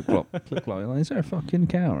clop, clip clop, clip clop. You're like, is there a fucking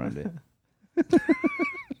cow around here?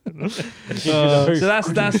 So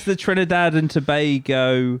that's the Trinidad and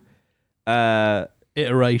Tobago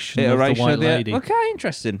Iteration of the iteration white of the lady. Okay,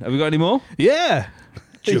 interesting. Have we got any more? Yeah,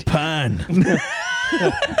 Japan.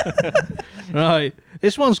 Right,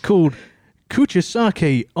 this one's called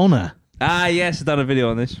Kuchisake Onna, Ah, yes, I've done a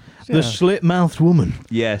video on this. the slit-mouthed woman.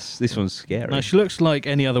 Yes, this one's scary. Now, she looks like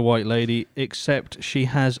any other white lady, except she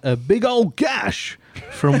has a big old gash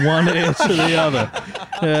from one ear to the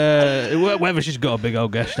other. Whether she's got a big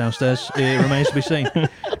old gash downstairs, it remains to be seen.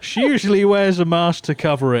 She usually wears a mask to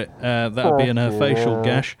cover it. That would be in her facial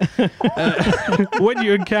gash. When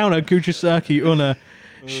you encounter Kuchisake Onna,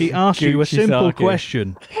 she asks you a simple Kuchisake.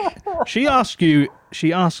 question. She asks you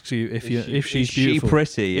if she's is she beautiful.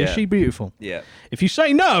 pretty? Yeah. Is she beautiful? Yeah. If you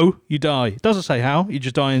say no, you die. It doesn't say how, you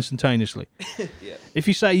just die instantaneously. Yeah. If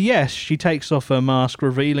you say yes, she takes off her mask,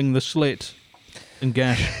 revealing the slit and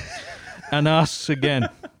gash, and asks again.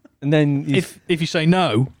 And then you If you say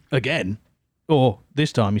no, again, or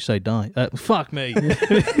this time you say die. Fuck me.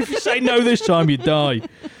 If you say no this time, you die.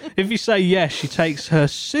 If you say yes, she takes her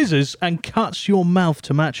scissors and cuts your mouth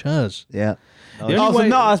to match hers. Yeah. The only oh, so way-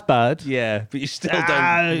 not as bad. Yeah, but you still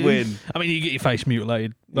Ah, don't win. I mean, you get your face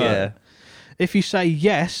mutilated. But Yeah. if you say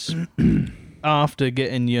yes after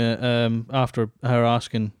getting your after her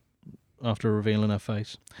asking, after revealing her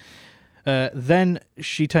face, then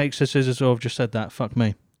she takes her scissors. Oh, I've just said that. Fuck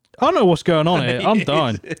me. I don't know what's going on here. I'm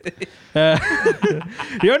dying.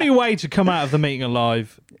 The only way to come out of the meeting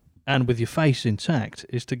alive and with your face intact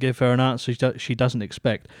is to give her an answer she doesn't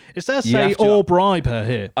expect. Is there You say have to- or bribe her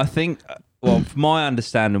here? I think, well, from my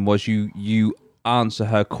understanding was you answer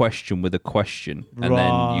her question with a question, and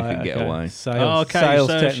then you can get okay. away. Sales, Oh, okay, sales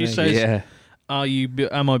so she technique. says- Yeah.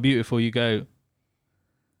 Am I beautiful? You go,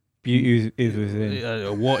 Beauty is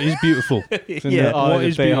within. what is beautiful? It's in Yeah. the eye What of the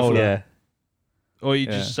is beautiful? beholder. Yeah. Or you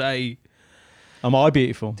just say, Am I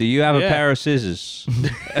beautiful? Do you have Yeah. a pair of scissors?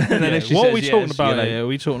 And then yeah, if she what are says we yes, talking about you're like, here? Are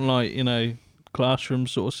we talking like, classroom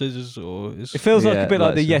sort of scissors, or is It feels like Yeah, a bit like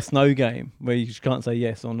like the so. yes/no game, where you just can't say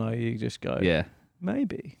yes or no. You just go, Yeah.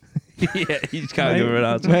 maybe, Yeah, you just can't give her an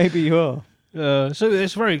answer. maybe you are. so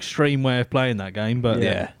it's a very extreme way of playing that game, but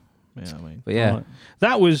Yeah. yeah, I mean, But yeah, Right.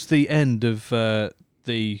 that was the end of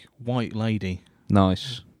the white lady.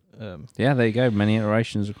 nice. Yeah, there you go. Many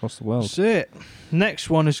iterations across the world. That's it.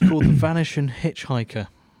 Next one is called the Vanishing Hitchhiker.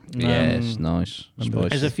 Yes, nice.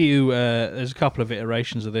 There's a couple of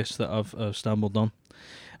iterations of this that I've stumbled on.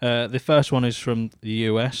 The first one is from the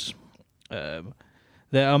US.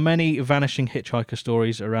 There are many vanishing hitchhiker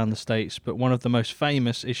stories around the States, but one of the most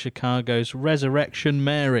famous is Chicago's Resurrection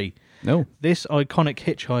Mary. No. This iconic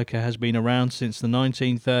hitchhiker has been around since the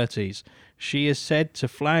 1930s. She is said to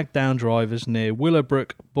flag down drivers near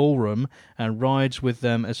Willowbrook Ballroom and rides with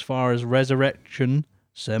them as far as Resurrection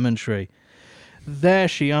Cemetery. There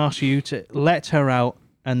she asks you to let her out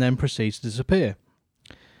and then proceeds to disappear.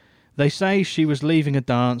 They say she was leaving a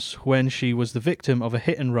dance when she was the victim of a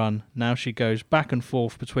hit and run. Now she goes back and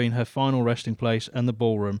forth between her final resting place and the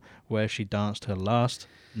ballroom where she danced her last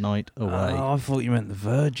night away. Oh, I thought you meant the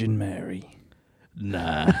Virgin Mary.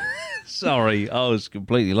 Nah. Sorry, I was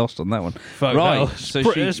completely lost on that one. Fuck, Right, no, so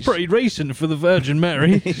it's pretty recent for the Virgin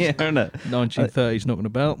Mary. Yeah, isn't it? 1930s knocking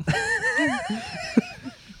about.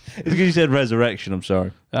 It's because you said resurrection. I'm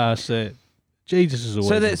sorry. That's it. Jesus is always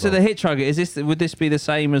So the involved. hitchhiker would this be the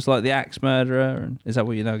same as like the axe murderer? And is that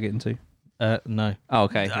what you're now getting to? No. Oh,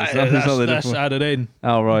 okay. It's That's, not the that's different- added in.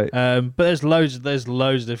 Oh, right. But there's loads of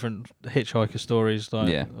different hitchhiker stories. Like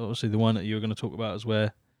Yeah. obviously the one that you were going to talk about is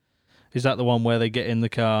where Is that the one where they get in the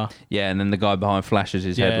car? Yeah, and then the guy behind flashes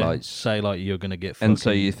his headlights. Say like you're going to get. And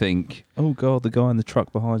so you think, oh god, the guy in the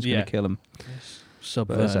truck behind's going to kill him.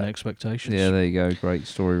 Subverting expectations. Yeah, there you go. Great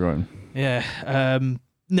story writing. Yeah.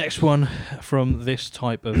 Next one from this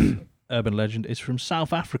type of urban legend is from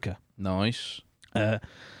South Africa. Nice.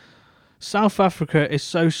 South Africa is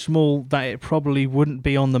so small that it probably wouldn't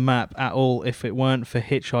be on the map at all if it weren't for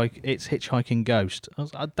its hitchhiking ghost.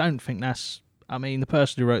 I don't think that's... I mean, the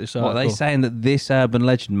person who wrote this article... What, are they saying that this urban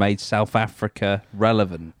legend made South Africa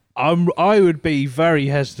relevant? I would be very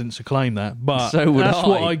hesitant to claim that, but so that's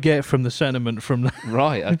what I get from the sentiment from that.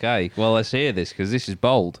 Right, okay. Well, let's hear this, because this is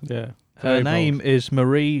bold. Yeah. Her name is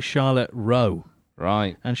Marie Charlotte Rowe.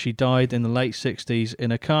 Right. And she died in the late 60s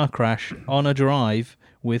in a car crash on a drive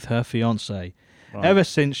with her fiancé. Right. Ever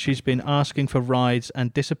since, she's been asking for rides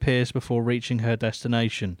and disappears before reaching her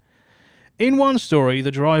destination. In one story,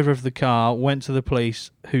 the driver of the car went to the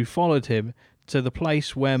police, who followed him to the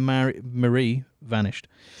place where Marie vanished.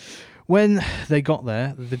 When they got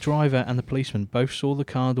there, the driver and the policeman both saw the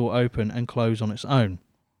car door open and close on its own.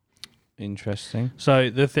 Interesting.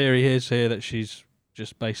 So the theory is here that she's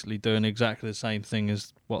just basically doing exactly the same thing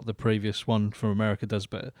as what the previous one from America does,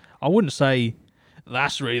 but I wouldn't say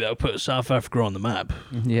that's really that'll put South Africa on the map.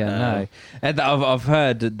 Yeah, no. And I've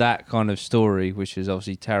heard that kind of story, which is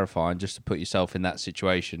obviously terrifying, just to put yourself in that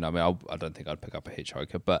situation. I mean, I don't think I'd pick up a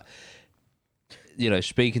hitchhiker, but, you know,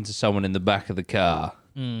 speaking to someone in the back of the car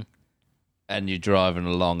and you're driving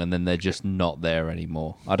along and then they're just not there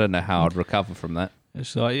anymore. I don't know how I'd recover from that.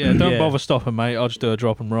 It's like, don't bother stopping, mate. I'll just do a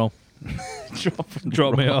drop and roll.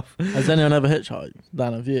 Drop me off. Has anyone ever hitchhiked?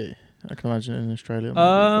 Dan, have you? I can imagine in Australia.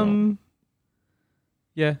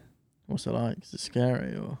 Yeah. What's it like? Is it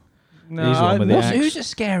scary or? No, who's it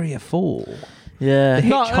scarier for? Yeah. The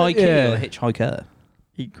hitchhiker or the hitchhiker?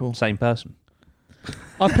 Equal. Same person.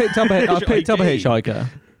 I picked up a hitchhiker.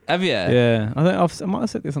 Have you? Yeah. I think I might have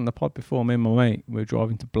said this on the pod before. Me and my mate, we were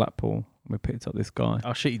driving to Blackpool. And we picked up this guy.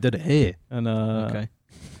 Oh shit, you did it here. And okay.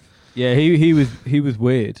 Yeah, he was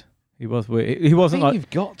weird. He was weird. He wasn't like you've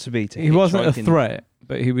got to be. He wasn't a threat,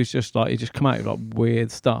 but he was just like he just come out with like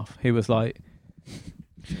weird stuff. He was like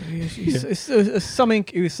it's something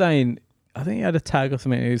he was saying. I think he had a tag or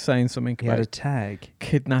something. He was saying something about a tag,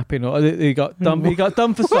 kidnapping, or he got done. He got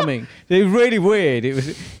done for something. It was really weird. He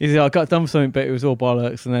said, I got done for something, but it was all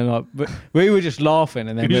bollocks. And then like, but we were just laughing,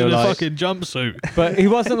 and then we were in like, a fucking jumpsuit. But he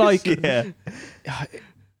wasn't like, It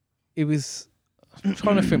was. I'm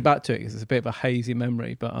trying to think back to it because it's a bit of a hazy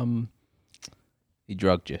memory, but he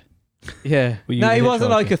drugged you. Yeah. No, he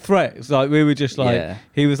wasn't like a threat. It was like we were just like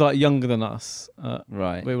he was like younger than us.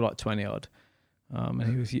 Right. We were like 20 odd. And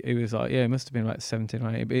he was like, he must have been like 17 or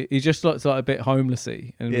 18. But he just looked like a bit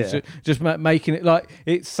homelessy and was just making it like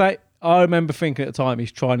I remember thinking at the time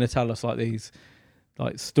he's trying to tell us like these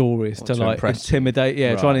like stories to like intimidate.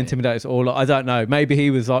 Yeah, trying to intimidate us all. Like, I don't know. Maybe he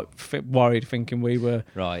was like worried, thinking we were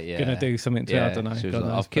gonna do something to. I don't know.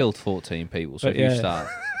 So I've killed 14 people. So if you start,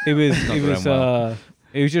 it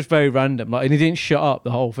was just very random. Like, and he didn't shut up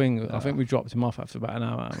the whole thing. I think we dropped him off after about an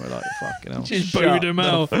hour, and we're like, "Fucking hell!" Just booed him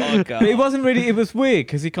out. But it wasn't really. It was weird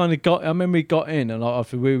because he kind of got. I remember he got in, and like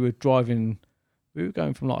after we were driving, we were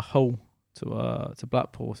going from like Hull to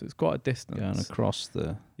Blackpool, so it's quite a distance. Going across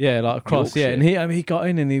the across. Yorkshire. And he got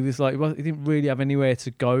in, and he was like, he didn't really have anywhere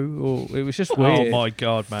to go, or it was just weird. Oh my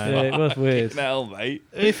god, man! Yeah, it was weird. Hell, mate.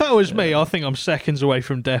 If that was me, I think I'm seconds away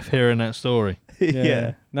from death hearing that story.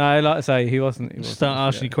 Yeah. No, like I say, he wasn't. Start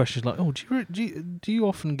asking you questions like, "Oh, do you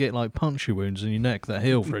often get like puncture wounds in your neck that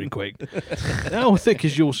heal pretty quick? How thick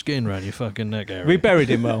is your skin around your fucking neck area?" We buried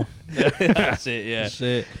him well. That's it. Yeah. That's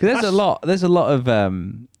it. There's a lot of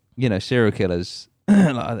serial killers.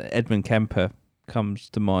 Like Edmund Kemper comes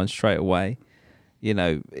to mind straight away. You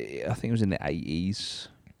know, I think it was in the 80s,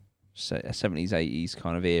 70s, 80s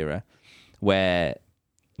kind of era, where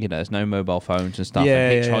there's no mobile phones and stuff.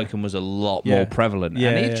 And hitchhiking was a lot more prevalent.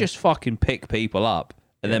 And he'd just fucking pick people up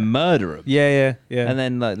and then murder them. Yeah. And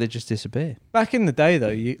then they just disappear. Back in the day, though,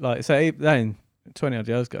 20 odd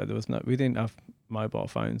years ago, we didn't have mobile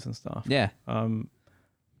phones and stuff. Yeah.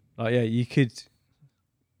 You could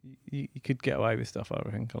get away with stuff, I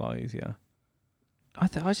think, a lot easier. I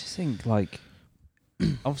just think, like,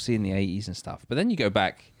 obviously in the 80s and stuff, but then you go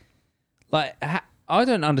back, like, I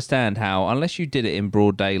don't understand how, unless you did it in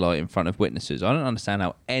broad daylight in front of witnesses, I don't understand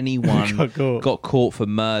how anyone got caught for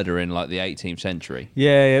murder in, like, the 18th century.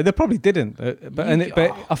 Yeah, they probably didn't.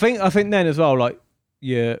 But I think then as well, like,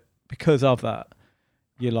 because of that,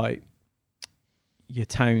 you're like, your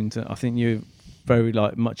towns, I think very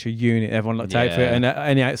like much a unit. Everyone looked out for it, and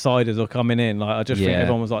any outsiders or coming in, like I just think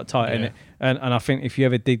everyone was like tight. And I think if you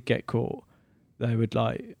ever did get caught, they would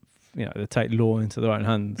like, you know, they take law into their own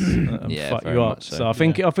hands and fuck you up. So I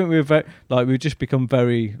think we've we've just become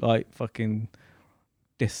very like fucking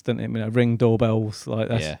distant. You know, ring doorbells, like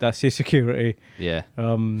that's your security. Yeah.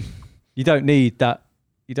 You don't need that.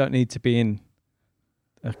 You don't need to be in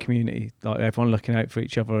a community like everyone looking out for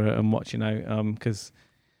each other and watching out. Because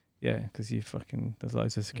you fucking, there's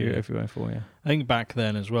loads of security everywhere for you. I think back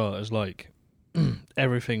then as well, it was like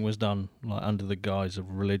everything was done like under the guise of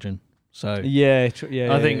religion. So I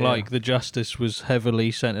think like the justice was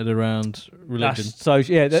heavily centered around religion. So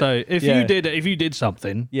if you did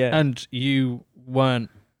something and you weren't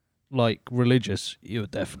like religious, you were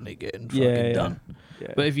definitely getting fucking done.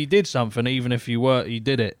 Yeah. But if you did something, even if you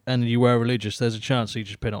did it and you were religious, there's a chance you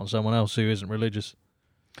just pin it on someone else who isn't religious.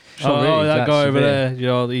 So, really? That guy over there, you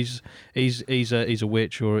know, he's a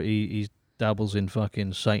witch, or he dabbles in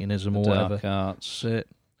fucking Satanism or whatever. Dark arts.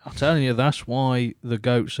 I'm telling you, that's why the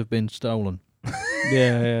goats have been stolen.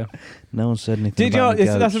 Yeah. No one said anything.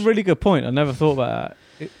 That's a really good point. I never thought about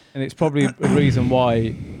that, and it's probably a reason why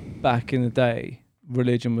back in the day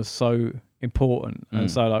religion was so important and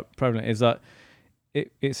so like prevalent. Is that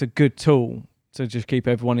it's a good tool to just keep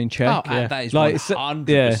everyone in check. Oh, that is like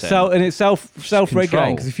 100%. And it's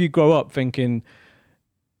self-regulating, because if you grow up thinking,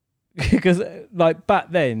 because like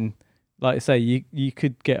back then, like I say, you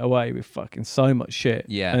could get away with fucking so much shit.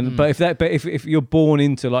 Yeah. And but if you're born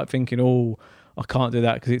into like thinking, oh, I can't do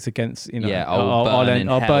that because it's against, you know,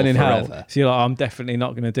 I'll burn in hell. So you're like, I'm definitely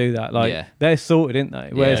not going to do that. Like they're sorted, aren't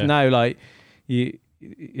they? Whereas now, like you're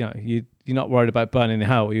not worried about burning in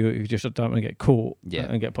hell. You just don't want to get caught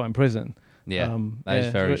and get put in prison. Yeah, that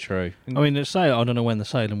is very true. I mean, I don't know when the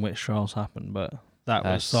Salem witch trials happened, but that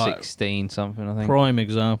was like 16 something, I think. Prime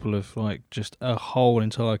example of like just a whole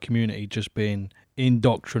entire community just being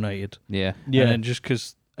indoctrinated. Yeah. And then just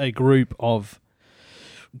because a group of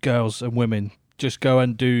girls and women just go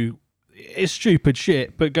and do it's stupid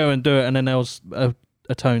shit, but go and do it, and then they'll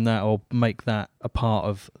atone that or make that a part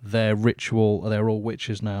of their ritual. They're all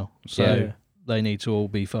witches now, so they need to all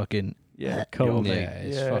be fucking. Yeah, cool. Yeah,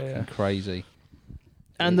 it's fucking crazy.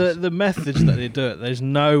 And the methods that they do it, there's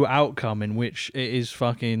no outcome in which it is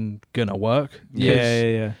fucking gonna work.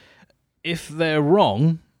 Yeah. If they're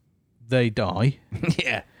wrong, they die.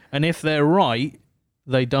 Yeah. And if they're right,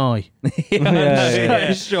 they die. Yeah.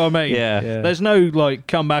 That's what I mean. Yeah. There's no like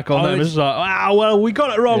comeback on them. It's like, well, we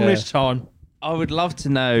got it wrong this time. I would love to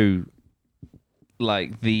know,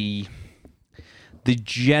 like the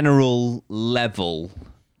general level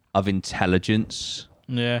of intelligence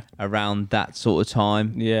around that sort of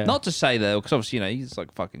time. Yeah. Not to say that, because obviously, you know, he's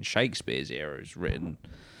like fucking Shakespeare's era has written,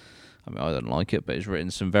 I mean, I don't like it, but he's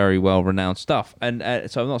written some very well-renowned stuff. And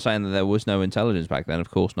so I'm not saying that there was no intelligence back then,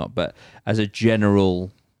 of course not, but as a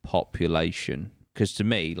general population, because to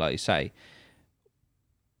me, like you say,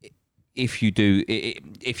 if you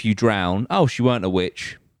drown, oh, she weren't a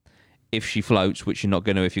witch. If she floats, which you're not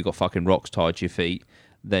going to if you've got fucking rocks tied to your feet,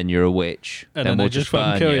 then you're a witch. And then we'll just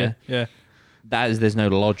fucking kill you. Yeah. There's no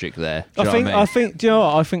logic there. I think, do you know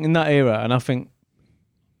what? I think in that era, and I think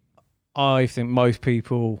most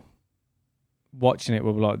people watching it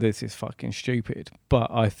will be like, this is fucking stupid.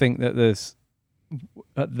 But I think that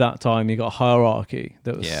at that time, you got a hierarchy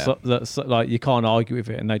that's like, you can't argue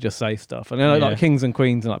with it, and they just say stuff. And they're like kings and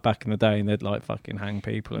queens, and like back in the day, and they'd like fucking hang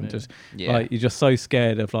people, and just like, you're just so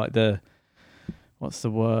scared of like what's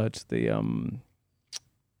the word?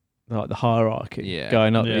 Like the hierarchy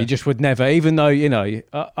going up. You just would never, even though, you know,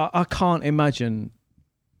 I can't imagine,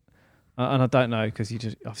 and I don't know, because you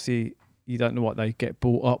just obviously you don't know what they get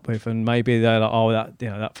brought up with, and maybe they're like, oh, that, you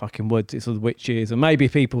know, that fucking woods, it's all the witches, and maybe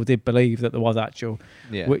people did believe that there was actual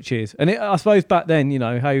witches. And I suppose back then, you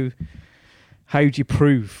know, how do you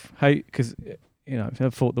prove because, you know, I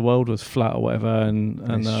thought the world was flat or whatever, and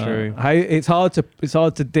it's true. It's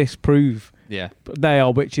hard to disprove. Yeah, but they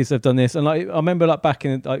are witches. Have done this, and like I remember, like back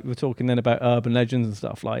in, like we were talking then about urban legends and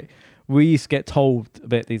stuff. Like we used to get told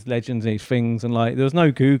about these legends, and these things, and like there was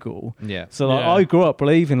no Google. Yeah. So like I grew up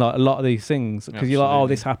believing like a lot of these things, because you're like, oh,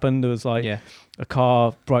 this happened. There was like a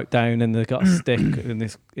car broke down, and they got a stick, and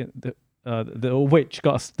this the witch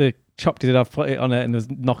they chopped it off, put it on it, and was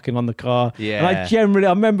knocking on the car. Yeah. And I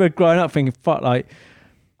remember growing up thinking, fuck, like,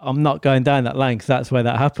 I'm not going down that lane because that's where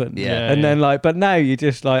that happened. And then like, but now you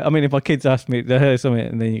just like, I mean, if my kids ask me, they heard something,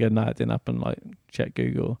 and then you go, no, it didn't happen. Like, check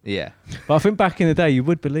Google. Yeah. But I think back in the day, you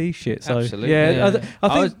would believe shit. So absolutely. I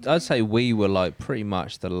think I'd say we were like pretty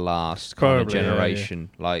much the last kind of generation.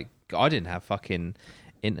 Like, I didn't have fucking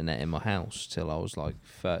internet in my house till I was like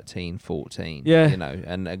 13, 14. Yeah. You know,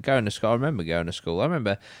 and going to school. I remember going to school. I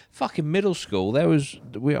remember fucking middle school. I was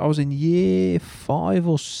in year 5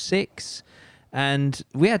 or 6, and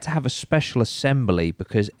we had to have a special assembly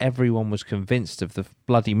because everyone was convinced of the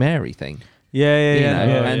Bloody Mary thing.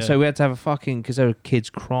 So we had to have a fucking, because there were kids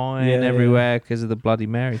crying everywhere because of the Bloody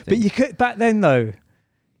Mary thing. But you could back then though.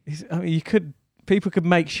 I mean, people could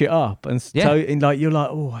make shit up and and like you're like,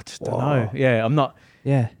 oh, I just don't know. Yeah, I'm not.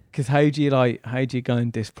 Yeah. Because how do you go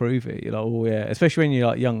and disprove it? You're like, oh yeah, especially when you're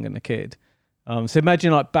like young and a kid. So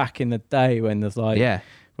imagine like back in the day when there's like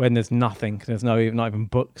when there's nothing, there's not even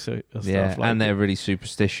books or stuff. Yeah, like, and they're really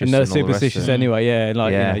superstitious. And they're all the rest superstitious of it. anyway. Yeah,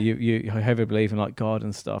 like you heavily believe in like God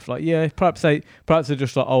and stuff. Like perhaps they're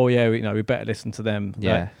just like, oh yeah, we better listen to them.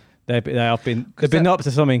 Yeah. They've been up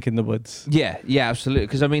to something in the woods. Yeah, absolutely.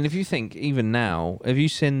 Because I mean, if you think even now, have you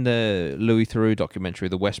seen the Louis Theroux documentary,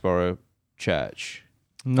 The Westboro Church?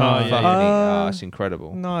 No, it's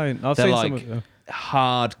incredible. No, I've They're seen like some of them.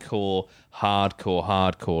 hardcore.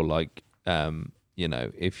 Like,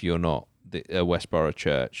 if you're not a Westboro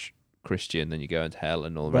Church Christian, then you go into hell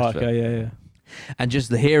and all the rest of it. Yeah. And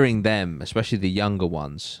just hearing them, especially the younger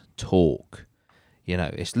ones, talk.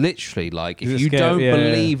 It's literally like, if you don't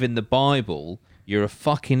believe in the Bible, you're a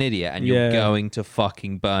fucking idiot and you're going to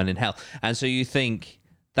fucking burn in hell. And so you think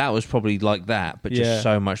that was probably like that, but just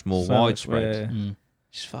so much more widespread.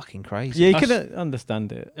 It's fucking crazy. Yeah, you can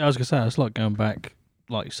understand it. I was going to say, it's like going back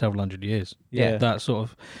like several hundred years. Yeah. That sort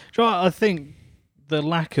of... So I think the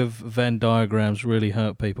lack of Venn diagrams really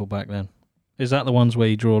hurt people back then. Is that the ones where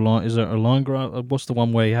you draw a line? Is there a line graph? What's the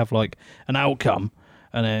one where you have like an outcome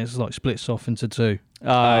and then it's like splits off into two?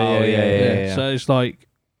 Yeah. So it's like,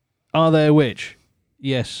 are they a witch?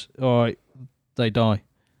 Yes. All right. They die.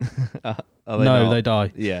 They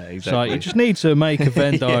die. Yeah, exactly. So you just need to make a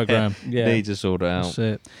Venn diagram. Need to sort it out. That's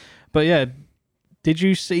it. But yeah, did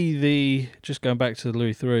you see just going back to the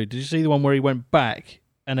Louis Theroux, did you see the one where he went back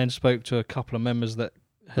and then spoke to a couple of members that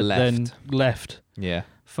had then left? Yeah.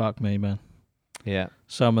 Fuck me, man. Yeah.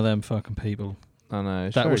 Some of them fucking people. I know.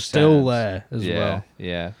 That was still there as well.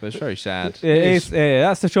 Yeah, but it's very sad. It is. Yeah,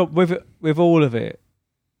 that's the trouble with all of it.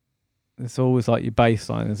 It's always like your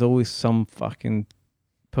baseline. There's always some fucking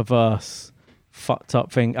perverse, fucked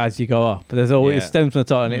up thing as you go up. But there's always it stems from the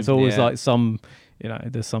top, and it's always like some,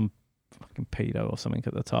 there's some fucking pedo or something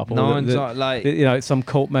at the top. No, or like it's some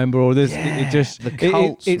cult member, or there's it just the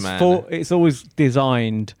cults, man. It's always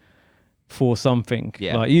designed for something.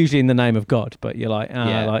 Yeah. Like usually in the name of God, but you're like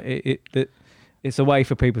it's a way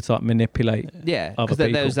for people to like manipulate. Yeah, because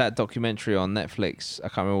there was that documentary on Netflix. I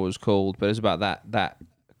can't remember what it was called, but it was about that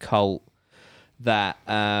cult that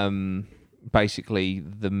basically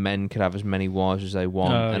the men could have as many wives as they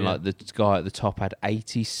want, and like the guy at the top had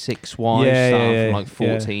 86 wives, from like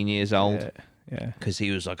 14 years old. Yeah, because he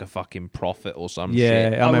was like a fucking prophet or some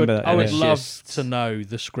shit. shit. I remember that. I would love to know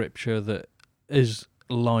the scripture that is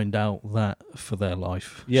lined out that for their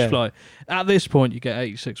life. Yeah. Just like at this point, you get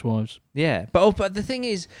 86 wives. Yeah, but the thing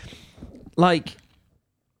is, like,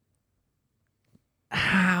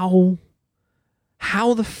 how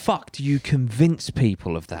the fuck do you convince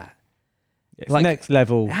people of that? It's like next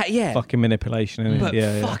level fucking manipulation, isn't but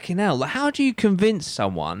it? Fucking hell. Like, how do you convince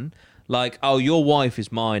someone like, oh, your wife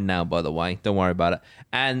is mine now, by the way, don't worry about it,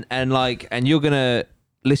 and you're gonna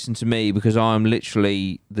listen to me because I'm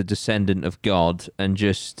literally the descendant of God, and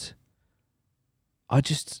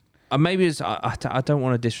maybe it's I don't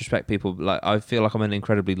want to disrespect people, but like I feel like I'm an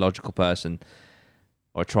incredibly logical person,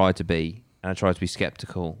 or I try to be, and I try to be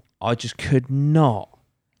skeptical. I just could not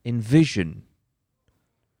envision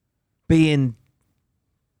being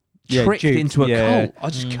tricked into a cult. I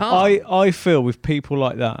just can't. I feel with people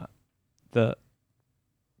like that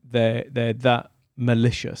they're that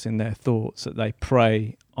malicious in their thoughts that they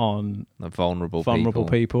prey on the vulnerable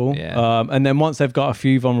people. Yeah. And then once they've got a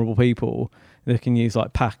few vulnerable people, they can use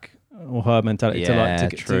like pack or herd mentality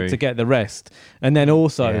to get the rest. And then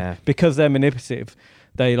also because they're manipulative,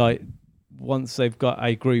 they like once they've got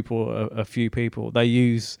a group or a few people, they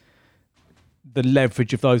use the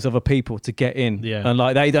leverage of those other people to get in. Yeah. And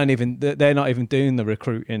like they're not even doing the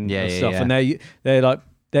recruiting and stuff. Yeah. And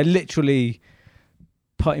they're literally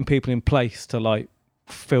putting people in place to like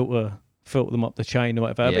filter them up the chain or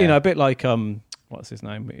whatever. Yeah. A bit like what's his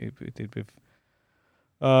name we did with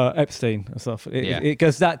Epstein and stuff. It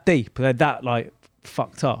goes that deep. They're that like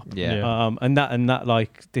fucked up. And that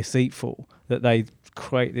like deceitful that they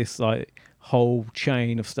create this like whole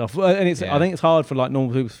chain of stuff. And I think it's hard for like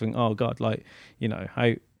normal people to think, oh God, like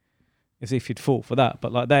how as if you'd fall for that.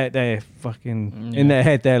 But like they're fucking in their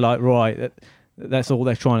head, they're like, right, that's all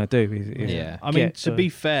they're trying to do. I mean, to be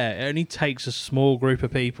fair, it only takes a small group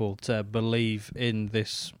of people to believe in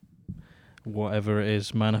this, whatever it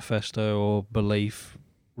is, manifesto or belief,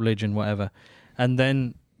 religion, whatever. And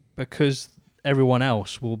then because everyone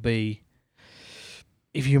else will be,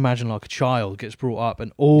 if you imagine like a child gets brought up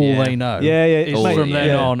and all they know is from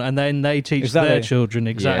then on, and then they teach their children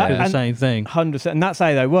exactly the same thing. 100%. And that's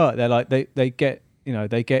how they work. They're like, they get,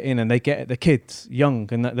 they get in and they get the kids young,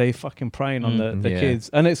 and that they fucking preying on the kids.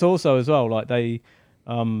 And it's also as well, like they,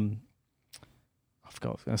 I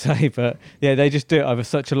forgot what I was going to say, but they just do it over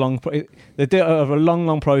such a long, they do it over a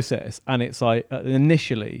long process. And it's like,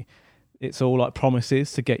 initially, it's all like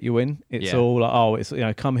promises to get you in. It's all like, it's,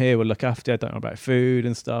 come here, we'll look after you, don't know about food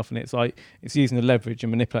and stuff. And it's like, it's using the leverage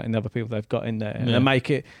and manipulating the other people they've got in there. And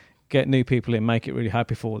then get new people in, make it really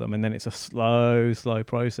happy for them. And then it's a slow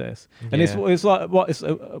process. And it's like what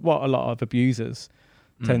a lot of abusers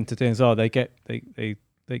tend to do as well. They get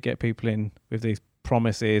people in with these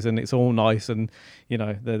promises, and it's all nice, and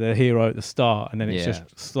they're the hero at the start, and then it's just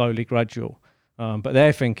slowly gradual. But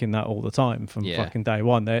they're thinking that all the time from fucking day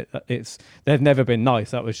one. They've never been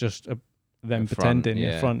nice. That was just them pretending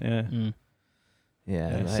in front.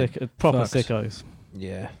 Proper sickos.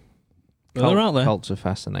 Yeah, but they're out there. Cults are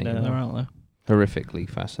fascinating. They're out there. Horrifically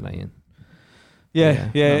fascinating.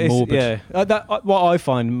 What I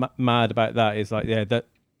find mad about that is like that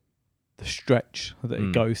the stretch that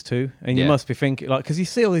it goes to, and you must be thinking like, because you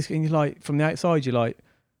see all this, and you're like, from the outside, you're like,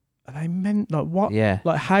 are they meant like what? Yeah,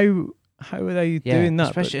 like how are they doing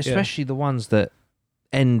that? Especially the ones that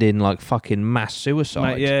end in like fucking mass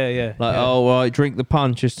suicide. Like, oh, right, drink the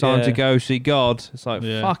punch. It's time to go see God. It's like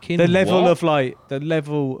fucking the level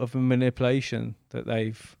of manipulation that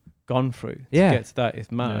they've gone through to get to that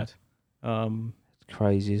is mad. It's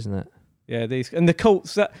crazy, isn't it? Yeah, the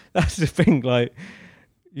cults. That's the thing. Like,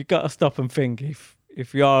 you got to stop and think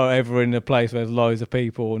if you are ever in a place where there's loads of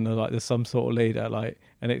people and there's some sort of leader, like,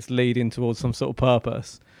 and it's leading towards some sort of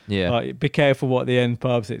purpose. Yeah, like, be careful what the end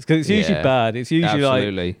purpose is, because it's usually bad. It's usually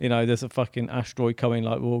like, there's a fucking asteroid coming,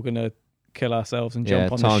 like, we're all gonna kill ourselves and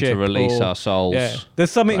jump on the ship. Time to release our souls. Yeah,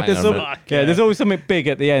 there's always something big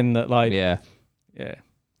at the end that, like,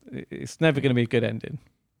 it's never gonna be a good ending.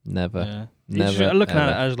 Never. You're just looking at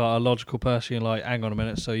it as like a logical person. You're like, hang on a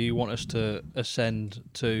minute. So you want us to ascend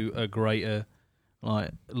to a greater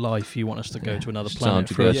life? You want us to go to another planet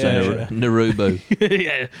for a Narubu?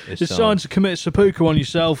 It's time to commit seppuku on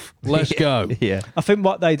yourself. Let's go. I think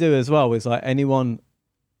what they do as well is like anyone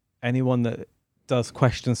that does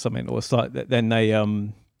question something, or it's like then they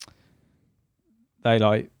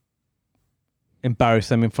like embarrass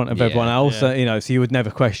them in front of everyone else. So you would never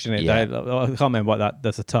question it. I can't remember what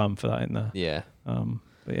there's a term for that in there.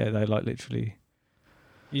 But they like literally.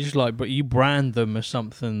 You just like, but you brand them as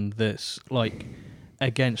something that's like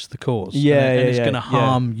against the cause. And it's going to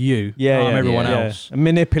harm you, harm everyone else. And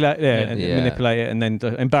manipulate manipulate it, and then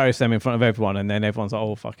embarrass them in front of everyone, and then everyone's like,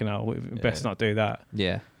 oh, fucking hell, we best not do that.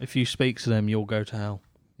 If you speak to them, you'll go to hell.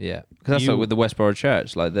 Because that's like with the Westboro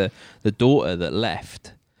Church, like the daughter that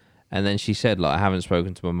left, and then she said, like, I haven't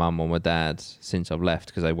spoken to my mum or my dad since I've left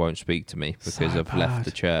because they won't speak to me because I've left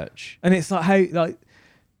the church. And it's like, how, like,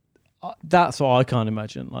 that's what I can't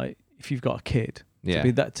imagine. Like, if you've got a kid,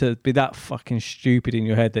 to be that fucking stupid in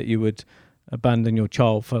your head that you would abandon your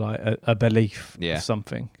child for like a belief or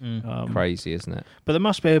something. Crazy, isn't it? But there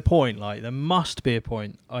must be a point. Like, there must be a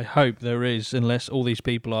point. I hope there is, unless all these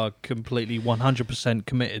people are completely 100%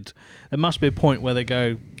 committed. There must be a point where they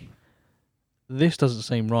go, this doesn't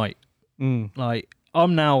seem right. Like,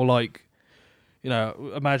 I'm now like,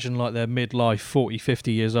 imagine like they're midlife, 40,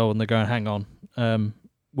 50 years old, and they're going, hang on,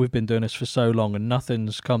 we've been doing this for so long and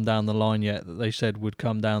nothing's come down the line yet that they said would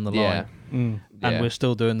come down the line. And we're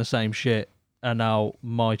still doing the same shit. And now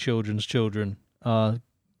my children's children are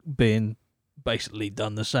being basically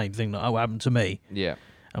done the same thing that happened to me.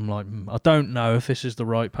 I'm like, I don't know if this is the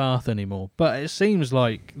right path anymore. But it seems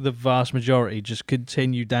like the vast majority just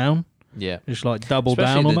continue down. Just like double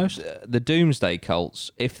down almost. The doomsday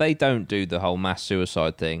cults, if they don't do the whole mass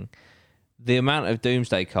suicide thing, the amount of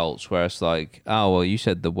doomsday cults where it's like, oh, well, you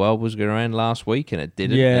said the world was going to end last week and it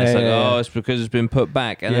didn't. And it's like, oh, it's because it's been put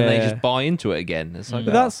back. And then they just buy into it again. It's like,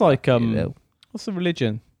 but that's like, what's the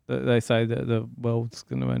religion that they say that the world's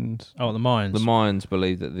going to end? Oh, the Mayans. The Mayans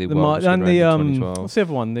believe that the world was going to end in 2012. What's the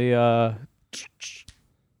other one? The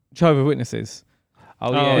Jehovah's Witnesses.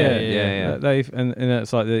 Oh, yeah. And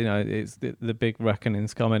it's like, it's the big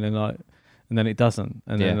reckoning's coming, and then it doesn't,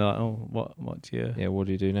 and then they're like, oh, what do you? Yeah, what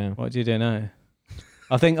do you do now? What do you do now?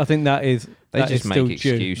 I think that is they just make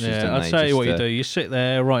excuses. I'll tell you what you do. You sit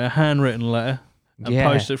there, write a handwritten letter, and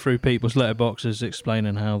post it through people's letterboxes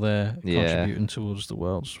explaining how they're contributing towards the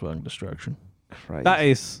world's fucking destruction. Crazy. That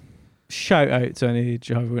is shout out to any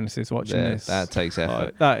Jehovah's Witnesses watching this. That takes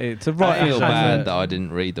effort. It's a right. I feel bad that I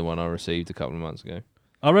didn't read the one I received a couple of months ago.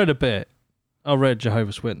 I read a bit. I read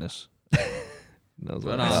Jehovah's Witness.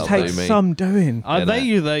 It takes some doing.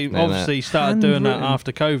 They obviously started doing that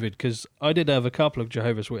after COVID, because I did have a couple of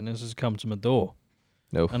Jehovah's Witnesses come to my door.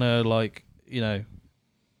 No. And they're like, are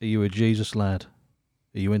you a Jesus lad?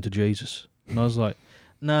 Are you into Jesus? And I was like,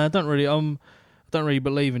 no, I don't really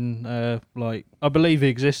believe in, I believe he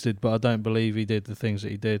existed, but I don't believe he did the things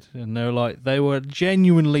that he did. And they were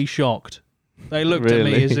genuinely shocked. They looked at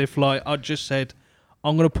me as if I just said,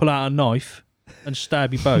 I'm going to pull out a knife and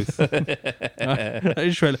stab you both. I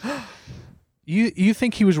just went, you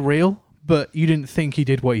think he was real, but you didn't think he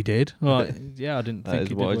did what he did? Like, yeah, I didn't think he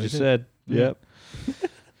did what he did. Said. Yep.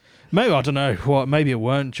 Maybe, I don't know what. Maybe it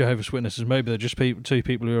weren't Jehovah's Witnesses. Maybe they're just two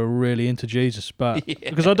people who are really into Jesus. But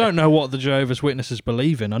because I don't know what the Jehovah's Witnesses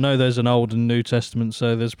believe in. I know there's an Old and New Testament,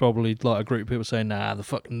 so there's probably a group of people saying, "Nah, the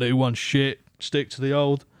fucking new one's shit. Stick to the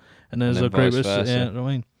old." And there's a group of you know what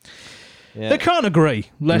I mean. Yeah. They can't agree.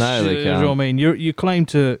 No, they can't. You know what I mean? You claim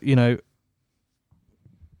to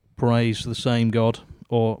praise the same God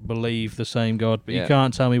or believe the same God, but you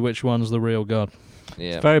can't tell me which one's the real God.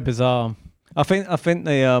 Yeah. It's very bizarre. I think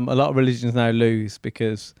they a lot of religions now lose,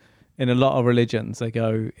 because in a lot of religions they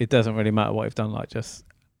go, it doesn't really matter what you've done, just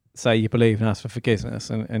say you believe and ask for forgiveness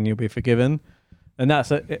and you'll be forgiven. And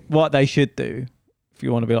that's what they should do. If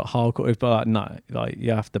you want to be hardcore, but no,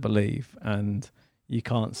 you have to believe, and you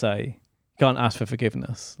can't ask for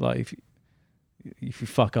forgiveness. If you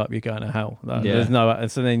fuck up, you're going to hell. There's no,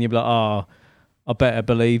 so then you'd be like, I better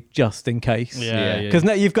believe just in case. Because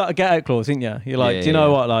now you've got a get out clause, ain't you? You're like, do you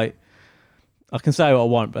know what? I can say what I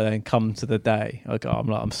want, but then come to the day,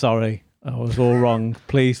 I'm sorry, I was all wrong.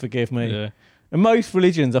 Please forgive me. Yeah. In most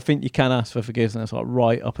religions, I think you can ask for forgiveness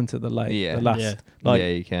right up until the last,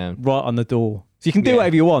 you can, right on the door. So you can do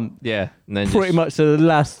whatever you want. Yeah, and then pretty much to the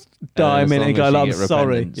last dime in and go, I'm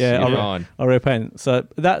sorry. Yeah, I repent. So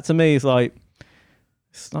that to me is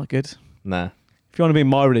it's not good. Nah. If you want to be in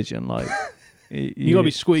my religion, you gotta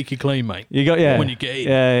be squeaky clean, mate. You got when you get in.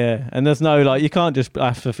 Yeah. And there's no you can't just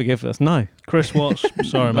ask for forgiveness. No, Chris Watts.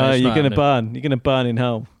 Sorry, mate. You're gonna burn. You're gonna burn in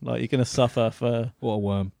hell. You're gonna suffer for what a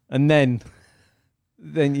worm. And then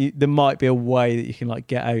there might be a way that you can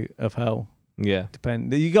get out of hell. Yeah,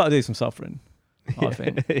 you got to do some suffering. I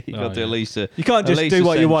think you got to at least. You can't just do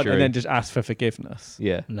what you want and then just ask for forgiveness.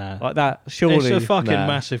 Yeah, like that. Surely it's a fucking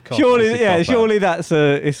massive cop. Surely that's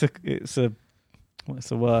it's a what's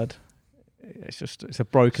the word? It's a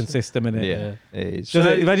broken system, isn't it? Yeah, it is.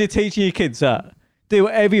 Imagine teaching your kids that. Do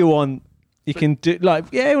whatever you want. You can do you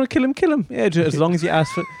want to kill him. Yeah, as long as you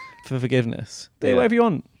ask for forgiveness. Do whatever you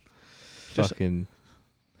want.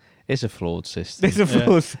 It's a flawed system. It's a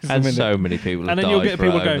flawed system, and so many people have died for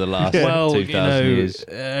it over the last 2,000 years.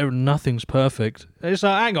 Nothing's perfect. It's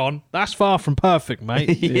hang on, that's far from perfect,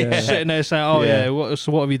 mate. Sitting there saying,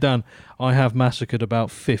 so what have you done? I have massacred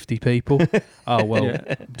about 50 people. Oh, well,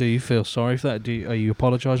 do you feel sorry for that? Are you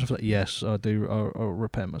apologising for that? Yes, I do. I'll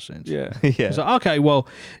repent my sins. Yeah. It's okay, well,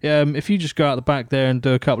 if you just go out the back there and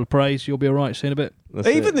do a couple of prays, you'll be all right. See in a bit.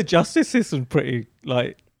 Even the justice system's pretty,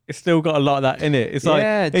 it's still got a lot of that in it. It's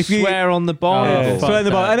if you swear on the Bible. Swear on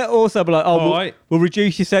the Bible. And it also be we'll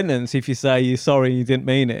reduce your sentence if you say you're sorry and you didn't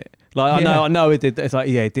mean it. I know it did. It's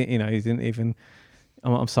he didn't even.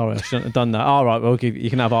 I'm sorry, I shouldn't have done that. All right, you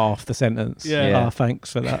can have half the sentence. Yeah.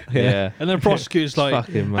 Thanks for that. Yeah. And then the prosecutor's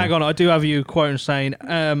hang on, I do have you quoting saying,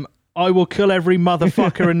 I will kill every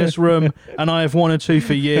motherfucker in this room, and I have wanted to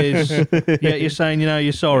for years. Yet you're saying,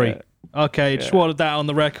 you're sorry. Yeah. Okay, just wanted that on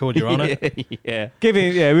the record, Your Honour. Yeah.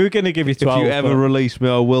 We were going to give you 12. If you ever release me,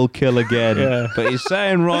 I will kill again. But he's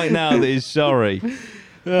saying right now that he's sorry.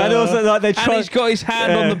 And also, and he's got his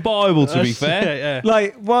hand on the Bible. To be fair,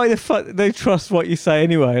 why the fuck they trust what you say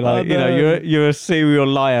anyway? You're a serial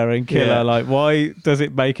liar and killer. Yeah. Why does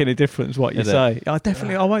it make any difference what you say? I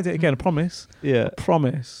won't do it again. I promise. Yeah, I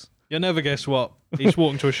promise. You'll never guess what. He's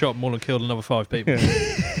walked into a shop mall and killed another 5 people.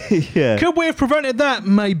 Yeah. Could we have prevented that?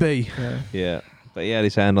 Maybe. Yeah. But he had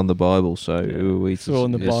his hand on the Bible, so who are we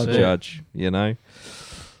to judge?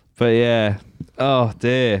 But yeah. Oh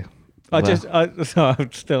dear.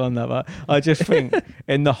 I'm still on that, but I just think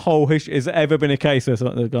in the whole history, has there ever been a case where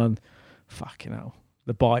someone has gone, fucking hell,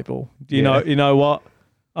 the Bible? You know what?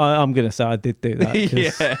 I'm going to say I did do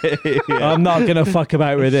that. I'm not going to fuck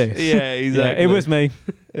about with this. Yeah, exactly. It was me.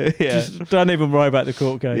 Just don't even worry about the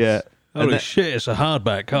court case. Yeah. Holy shit, it's a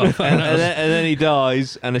hardback cough. and then he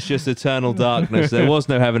dies, and it's just eternal darkness. There was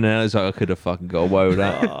no heaven and hell. It's like, I could have fucking got away with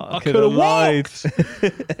that. I could have lied.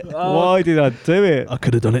 Why did I do it? I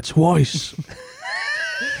could have done it twice.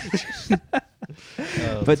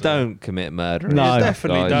 But don't commit murder. No,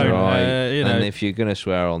 definitely guys, don't. right? And if you're going to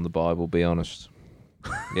swear on the Bible, be honest.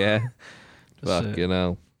 Yeah. Fucking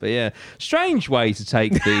hell. But yeah, strange way to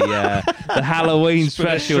take the Halloween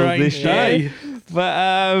special this year.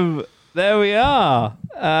 But there we are.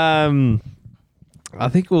 I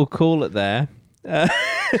think we'll call it there. But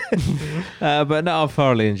no, I've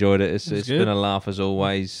thoroughly enjoyed it. It's been a laugh as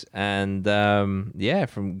always. And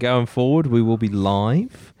from going forward, we will be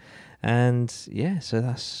live. And yeah, so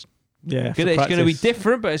that's good. It's going to be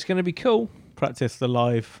different, but it's going to be cool. Practice the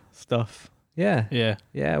live stuff. Yeah.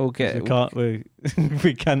 We'll get.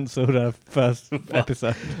 We cancelled our first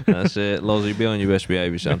episode. That's it. Lozzie, be on your best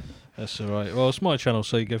behaviour, son. That's all right. Well, it's my channel,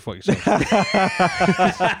 so you go fuck yourself.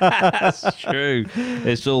 That's true.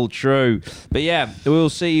 It's all true. But yeah, we'll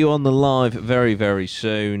see you on the live very, very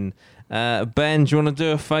soon. Ben, do you want to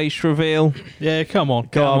do a face reveal? Yeah, come on.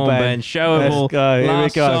 Come on, Ben. Show him all. Go.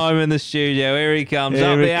 Last time in the studio. Here he comes.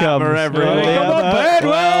 Up the APMA, everybody. Come on, Ben.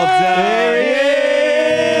 Well done.